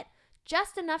little bit,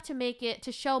 just enough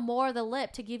to show more of the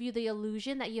lip to give you the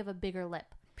illusion that you have a bigger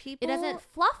lip. It doesn't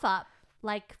fluff up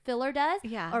like filler does,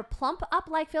 or plump up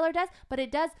like filler does, but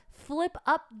it does flip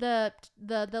up the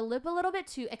lip a little bit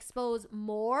to expose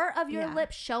more of your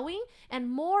lip showing,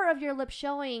 and more of your lip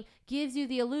showing gives you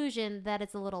the illusion that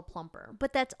it's a little plumper.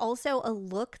 But that's also a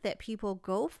look that people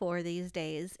go for these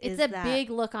days. It's a big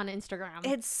look on Instagram.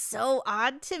 It's so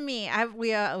odd to me. We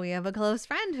have a close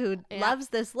friend who loves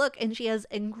this look, and she has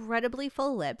incredibly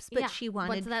full lips, but she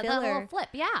wanted filler. That little flip,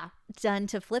 done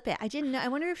to flip it. I didn't know. I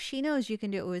wonder if she knows you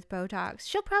can do it with Botox.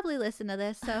 She'll probably listen to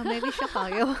this, so maybe she'll call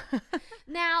you.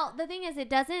 Now, the thing is, it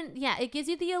doesn't, it gives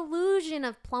you the illusion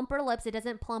of plumper lips. It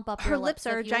doesn't plump up your lips.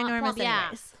 Her lips are ginormous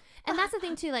anyways. And that's the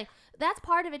thing too, like, that's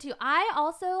part of it too. I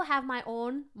also have my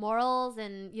own morals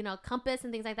and, compass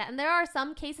and things like that. And there are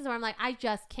some cases where I'm like, I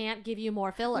just can't give you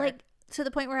more filler. Like, to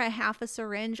the point where a half a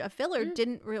syringe of filler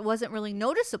wasn't really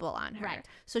noticeable on her. Right.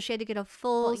 So she had to get a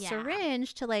full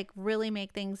syringe to like really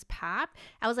make things pop.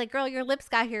 I was like, girl, your lips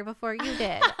got here before you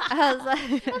did. I was like,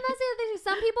 and that's the other thing.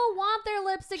 Some people want their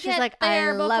lips to She's get like,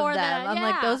 there I love before them. I'm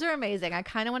like, those are amazing. I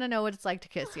kind of want to know what it's like to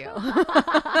kiss you.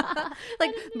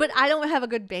 Like, but I don't have a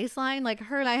good baseline. Like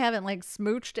her and I haven't like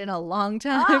smooched in a long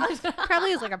time.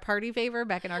 Probably as like a party favor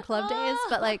back in our club days.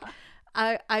 But like,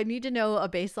 I need to know a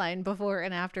baseline before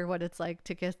and after what it's like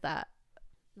to kiss that.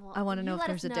 Well, I want to know if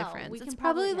there's a difference. It's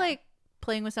probably like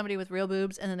playing with somebody with real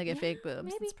boobs and then they get fake boobs.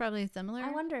 Maybe. It's probably similar.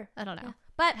 I wonder. I don't know.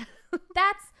 But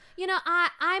that's,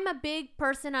 I'm a big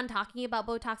person on talking about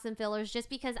Botox and fillers just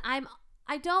because I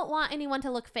don't want anyone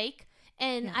to look fake.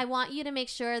 And I want you to make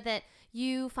sure that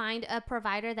you find a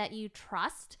provider that you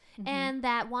trust and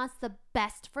that wants the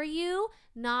best for you,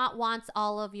 not wants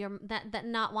all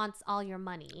your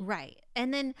money. Right.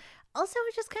 And then also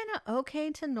it's just kind of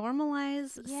okay to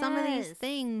normalize some of these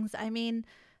things. I mean,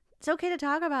 it's okay to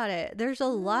talk about it. There's a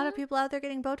lot of people out there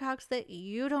getting Botox that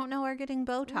you don't know are getting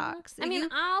Botox. I mean,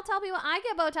 I'll tell people I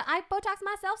get Botox. I Botox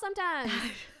myself sometimes.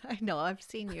 I know. I've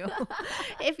seen you.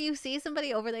 If you see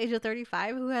somebody over the age of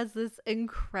 35 who has this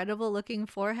incredible looking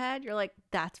forehead, you're like,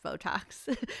 that's Botox.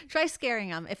 Try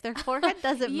scaring them. If their forehead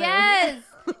doesn't move.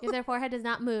 If their forehead does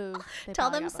not move.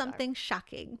 Tell them something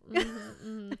shocking.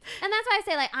 And that's why I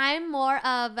say, like, I'm more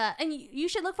of and you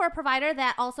should look for a provider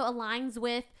that also aligns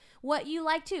with what you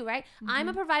like too, right? I'm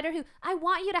a provider who I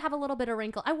want you to have a little bit of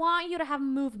wrinkle. I want you to have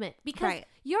movement because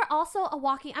you're also I'm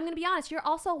going to be honest, you're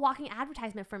also a walking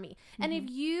advertisement for me. And if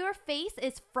your face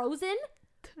is frozen,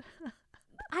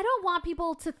 I don't want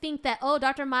people to think that, oh,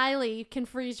 Dr. Miley can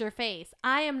freeze your face.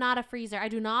 I am not a freezer. I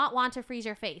do not want to freeze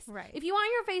your face. Right. If you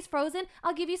want your face frozen,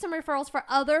 I'll give you some referrals for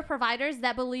other providers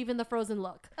that believe in the frozen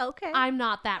look. Okay. I'm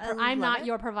not that. I'm not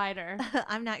your provider.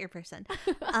 I'm not your person.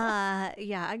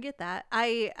 Yeah, I get that.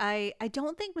 I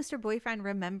don't think Mr. Boyfriend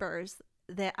remembers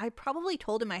that I probably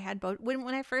told him I had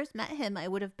when I first met him, I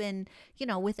would have been,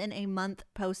 within a month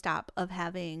post-op of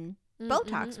having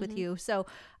Botox with you. So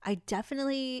I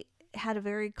definitely had a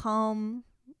very calm,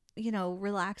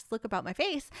 relaxed look about my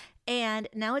face. And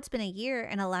now it's been a year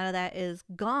and a lot of that is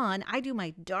gone. I do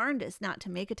my darndest not to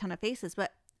make a ton of faces,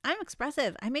 but I'm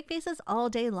expressive. I make faces all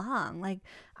day long. Like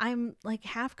I'm like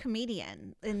half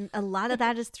comedian and a lot of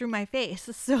that is through my face.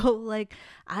 So like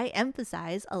I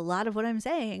emphasize a lot of what I'm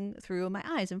saying through my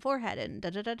eyes and forehead and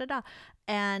da-da-da-da-da.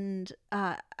 And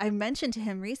I mentioned to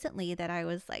him recently that I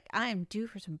was like, I'm due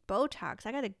for some Botox.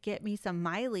 I got to get me some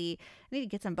Miley. I need to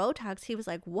get some Botox. He was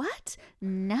like, what?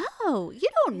 No, you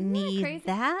don't need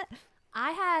that.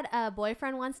 I had a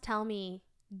boyfriend once tell me,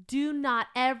 do not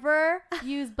ever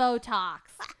use Botox.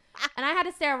 And I had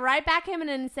to stare right back at him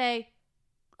and say,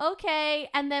 okay.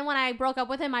 And then when I broke up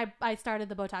with him, I started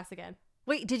the Botox again.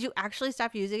 Wait, did you actually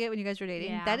stop using it when you guys were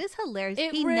dating? Yeah. That is hilarious.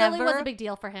 It really was a big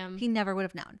deal for him. He never would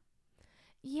have known.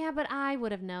 Yeah, but I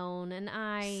would have known, and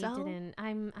I didn't.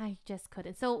 I just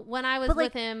couldn't. So when I was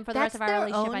with him for the rest of our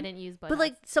relationship, I didn't use Botox. But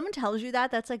like someone tells you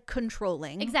that, that's like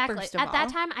controlling. Exactly. At that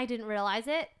time, I didn't realize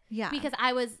it. Yeah. Because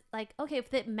I was like, okay,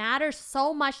 if it matters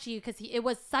so much to you, because it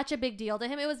was such a big deal to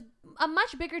him, it was a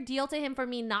much bigger deal to him for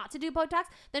me not to do Botox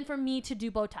than for me to do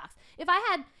Botox.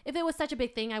 If it was such a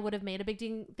big thing, I would have made a big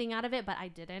thing out of it, but I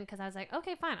didn't because I was like,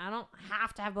 okay, fine. I don't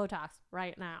have to have Botox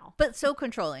right now. But so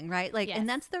controlling, right? Like, and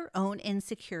that's their own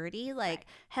insecurity. Like,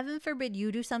 heaven forbid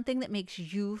you do something that makes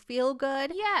you feel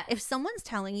good. Yeah. If someone's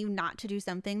telling you not to do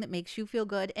something that makes you feel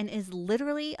good and is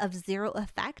literally of zero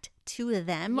effect to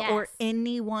them or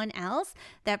anyone else,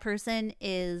 that person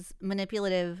is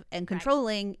manipulative and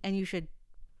controlling, and you should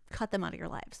cut them out of your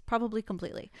lives, probably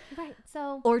completely. Right.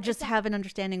 So, or just have an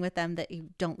understanding with them that you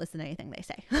don't listen to anything they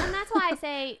say. And that's why I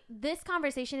say this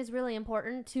conversation is really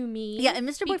important to me. Yeah. And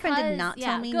Mr. Boyfriend did not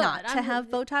tell me not to have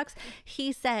Botox.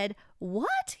 He said,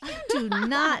 what? You do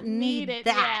not need that.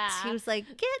 Yeah. He was like,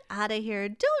 get out of here.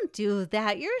 Don't do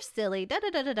that. You're silly. Da da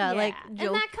da da da. Yeah. Like,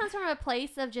 and that comes from a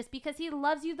place of just because he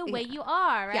loves you the way you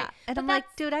are, right? Yeah. And I'm like,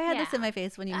 dude, I had this in my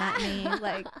face when you met me.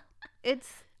 Like,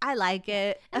 I like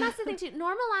it. And that's the thing too.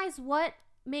 Normalize what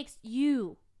makes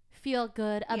you feel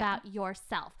good about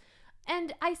yourself.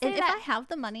 And I say if I have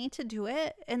the money to do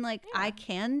it and like I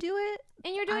can do it,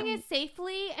 and you're doing it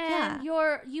safely, and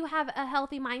you have a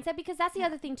healthy mindset, because that's the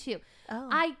other thing too.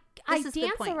 I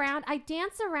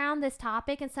dance around this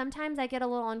topic, and sometimes I get a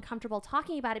little uncomfortable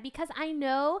talking about it because I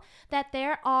know that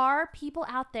there are people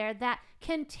out there that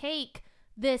can take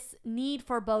this need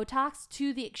for Botox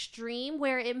to the extreme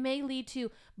where it may lead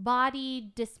to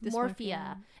body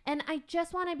dysmorphia. And I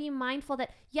just want to be mindful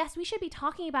that, yes, we should be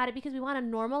talking about it because we want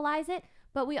to normalize it,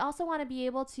 but we also want to be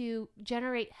able to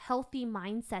generate healthy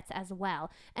mindsets as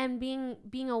well. And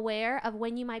being aware of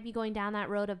when you might be going down that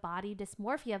road of body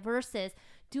dysmorphia versus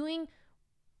doing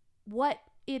what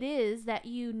it is that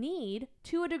you need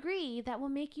to a degree that will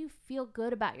make you feel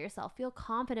good about yourself, feel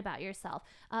confident about yourself,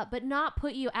 but not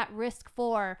put you at risk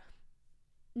for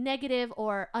negative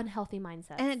or unhealthy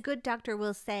mindsets. And a good doctor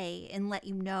will say and let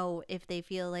you know if they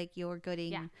feel like you're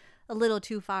getting a little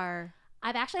too far.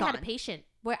 I've actually had a patient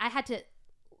where I had to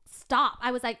stop.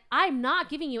 I was like, I'm not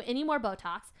giving you any more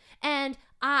Botox, and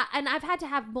And I've had to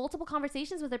have multiple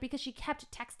conversations with her because she kept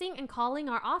texting and calling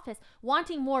our office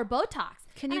wanting more Botox.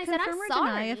 Can you confirm or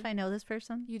deny if I know this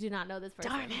person? You do not know this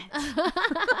person. Darn it.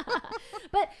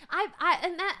 But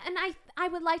I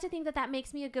would like to think that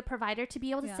makes me a good provider to be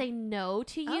able to say no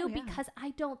to you because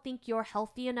I don't think you're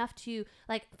healthy enough to,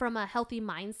 like, from a healthy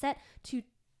mindset to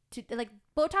like,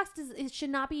 Botox it should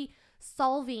not be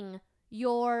solving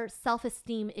your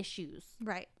self-esteem issues.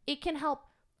 Right. It can help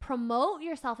promote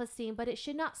your self-esteem, but it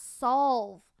should not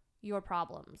solve your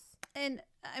problems. And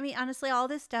I mean, honestly, all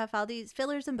this stuff, all these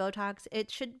fillers and Botox, it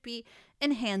should be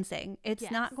enhancing. It's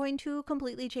not going to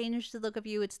completely change the look of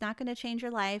you. It's not going to change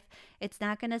your life. It's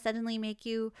not going to suddenly make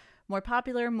you more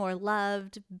popular, more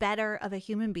loved, better of a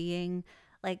human being.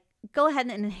 Like, go ahead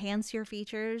and enhance your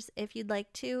features if you'd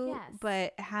like to,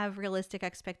 but have realistic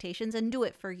expectations and do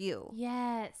it for you.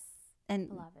 Yes.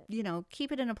 And, you know,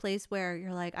 keep it in a place where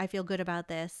you're like, I feel good about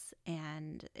this,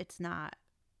 and it's not,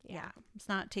 it's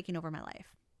not taking over my life.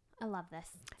 I love this.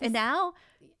 And now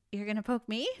you're going to poke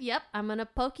me? Yep. I'm going to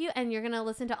poke you, and you're going to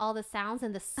listen to all the sounds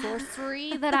and the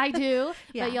sorcery that I do.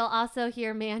 But you'll also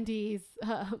hear Mandy's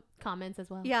comments as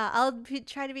well. Yeah, I'll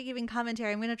try to be giving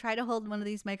commentary. I'm going to try to hold one of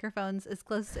these microphones as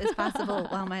close as possible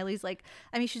while Miley's like,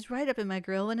 I mean, she's right up in my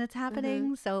grill when it's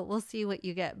happening. So we'll see what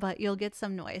you get, but you'll get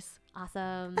some noise.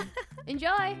 Awesome. Enjoy.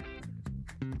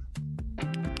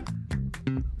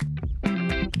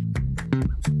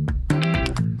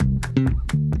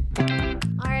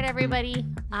 All right, everybody.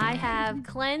 I have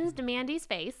cleansed Mandy's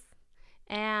face,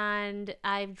 and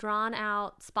I've drawn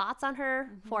out spots on her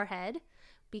forehead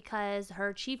because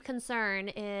her chief concern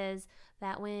is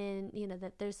that when, you know,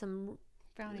 that there's some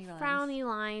frowny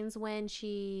lines when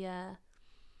she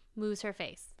moves her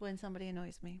face. When somebody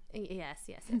annoys me. Yes.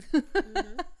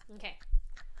 Mm-hmm. Okay,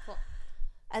 cool.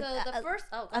 So the first...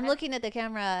 I'm looking at the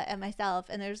camera at myself,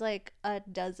 and there's like a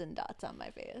dozen dots on my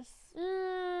face.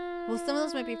 Well, some of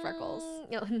those might be freckles.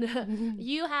 No.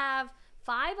 You have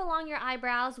 5 along your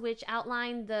eyebrows, which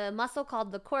outline the muscle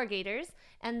called the corrugators.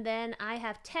 And then I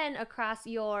have 10 across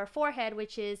your forehead,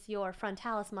 which is your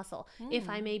frontalis muscle, if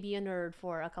I may be a nerd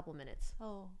for a couple minutes.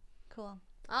 Oh, cool.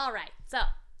 All right. So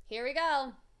here we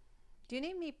go. Do you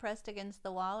need me pressed against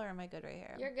the wall, or am I good right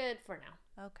here? You're good for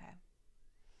now. Okay.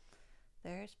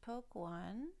 There's poke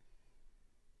 1.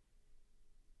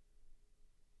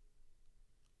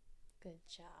 Good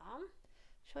job.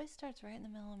 She always starts right in the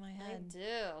middle of my head. I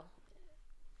do.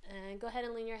 And go ahead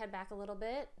and lean your head back a little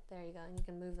bit. There you go. And you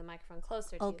can move the microphone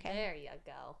closer to you. There you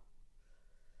go.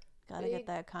 Gotta get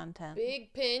that content.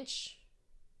 Big pinch.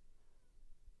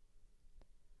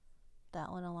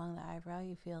 That one along the eyebrow,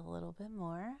 you feel a little bit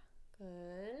more.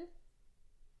 Good.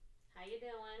 How you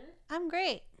doing? I'm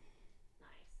great.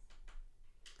 Nice.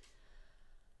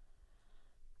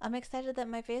 I'm excited that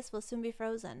my face will soon be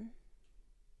frozen.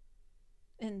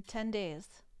 In 10 days.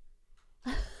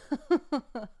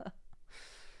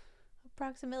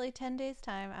 Approximately 10 days'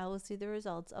 time, I will see the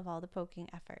results of all the poking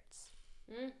efforts.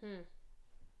 Mm-hmm.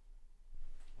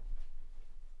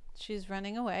 She's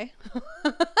running away.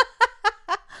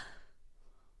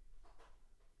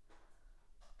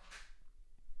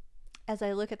 As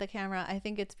I look at the camera, I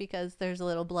think it's because there's a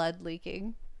little blood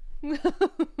leaking. I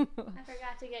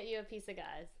forgot to get you a piece of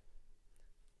gauze.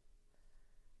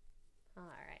 All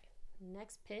right.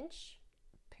 Next pinch.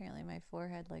 Apparently my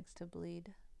forehead likes to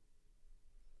bleed.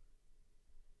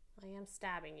 I am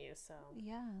stabbing you, so.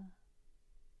 Yeah.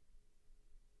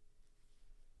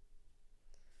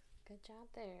 Good job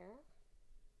there.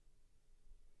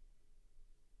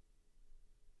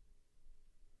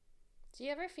 Do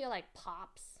you ever feel like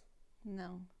pops?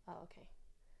 No. Oh, okay.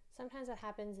 Sometimes what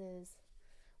happens is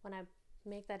when I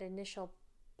make that initial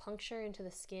puncture into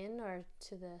the skin or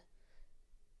to the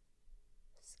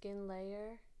skin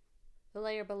layer, the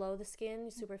layer below the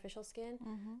skin, superficial skin,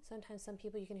 sometimes some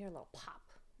people you can hear a little pop.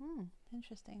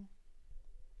 Interesting.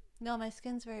 No, my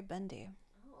skin's very bendy.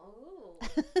 Oh.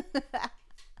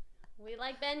 We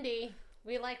like bendy.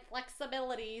 We like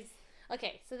flexibilities.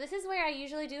 Okay, so this is where I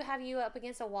usually do have you up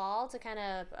against a wall to kind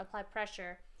of apply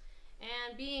pressure.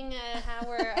 And being how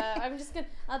we're, I'm just going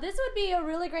to, this would be a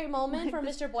really great moment for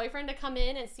Mr. Boyfriend to come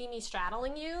in and see me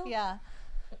straddling you. Yeah.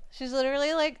 She's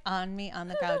literally like on me on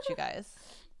the couch, you guys.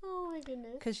 Oh my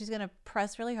goodness. Because she's going to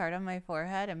press really hard on my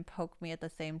forehead and poke me at the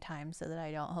same time so that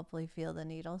I don't hopefully feel the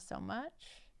needle so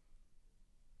much.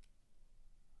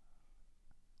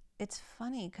 It's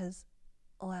funny because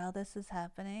while this is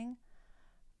happening,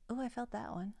 oh, I felt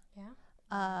that one.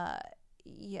 Yeah.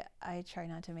 Yeah, I try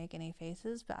not to make any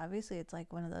faces, but obviously it's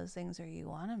like one of those things where you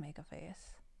want to make a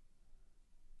face.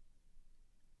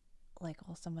 Like,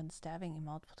 well, someone's stabbing you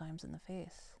multiple times in the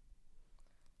face.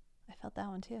 I felt that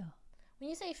one too. When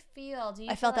you say feel, do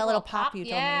you I felt that little pop you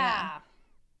told me. Yeah.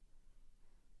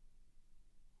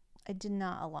 I did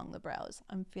not along the brows.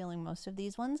 I'm feeling most of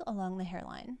these ones along the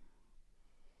hairline.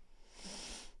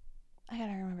 I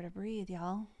gotta remember to breathe,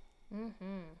 y'all.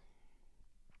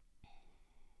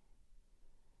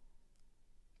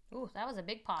 Ooh, that was a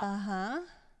big pop. Man.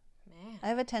 Man. I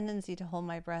have a tendency to hold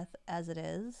my breath as it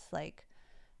is, like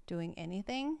doing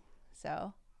anything.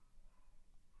 So.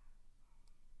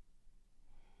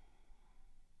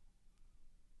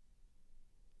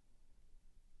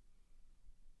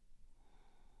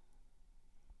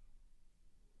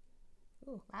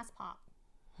 Ooh, last pop.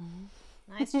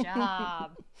 Nice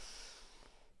job.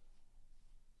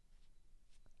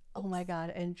 Oh my God,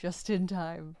 and just in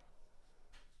time.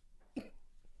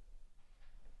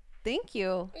 Thank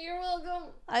you. You're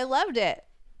welcome. I loved it.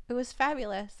 It was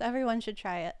fabulous. Everyone should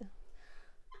try it.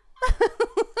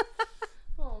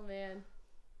 Oh, man.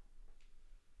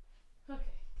 Okay.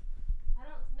 I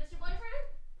don't miss your boyfriend?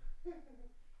 I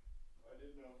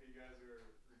didn't know if you guys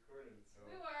were recording, so.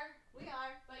 We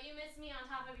are. But you missed me on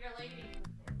top of your lady.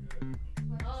 Oh, good.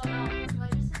 Oh, no. Do I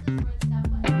just hit this word step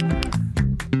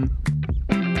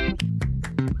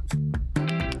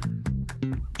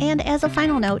And as a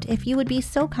final note, if you would be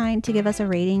so kind to give us a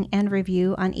rating and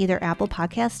review on either Apple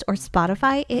Podcast or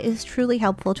Spotify, it is truly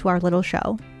helpful to our little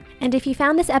show. And if you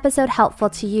found this episode helpful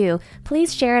to you,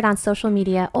 please share it on social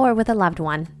media or with a loved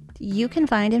one. You can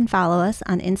find and follow us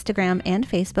on Instagram and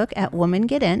Facebook at Woman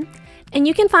Get In. And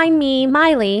you can find me,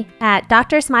 Miley, at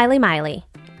Dr. Smiley Miley.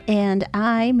 And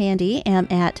I, Mandy, am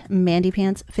at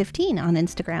MandyPants15 on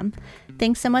Instagram.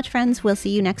 Thanks so much, friends. We'll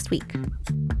see you next week.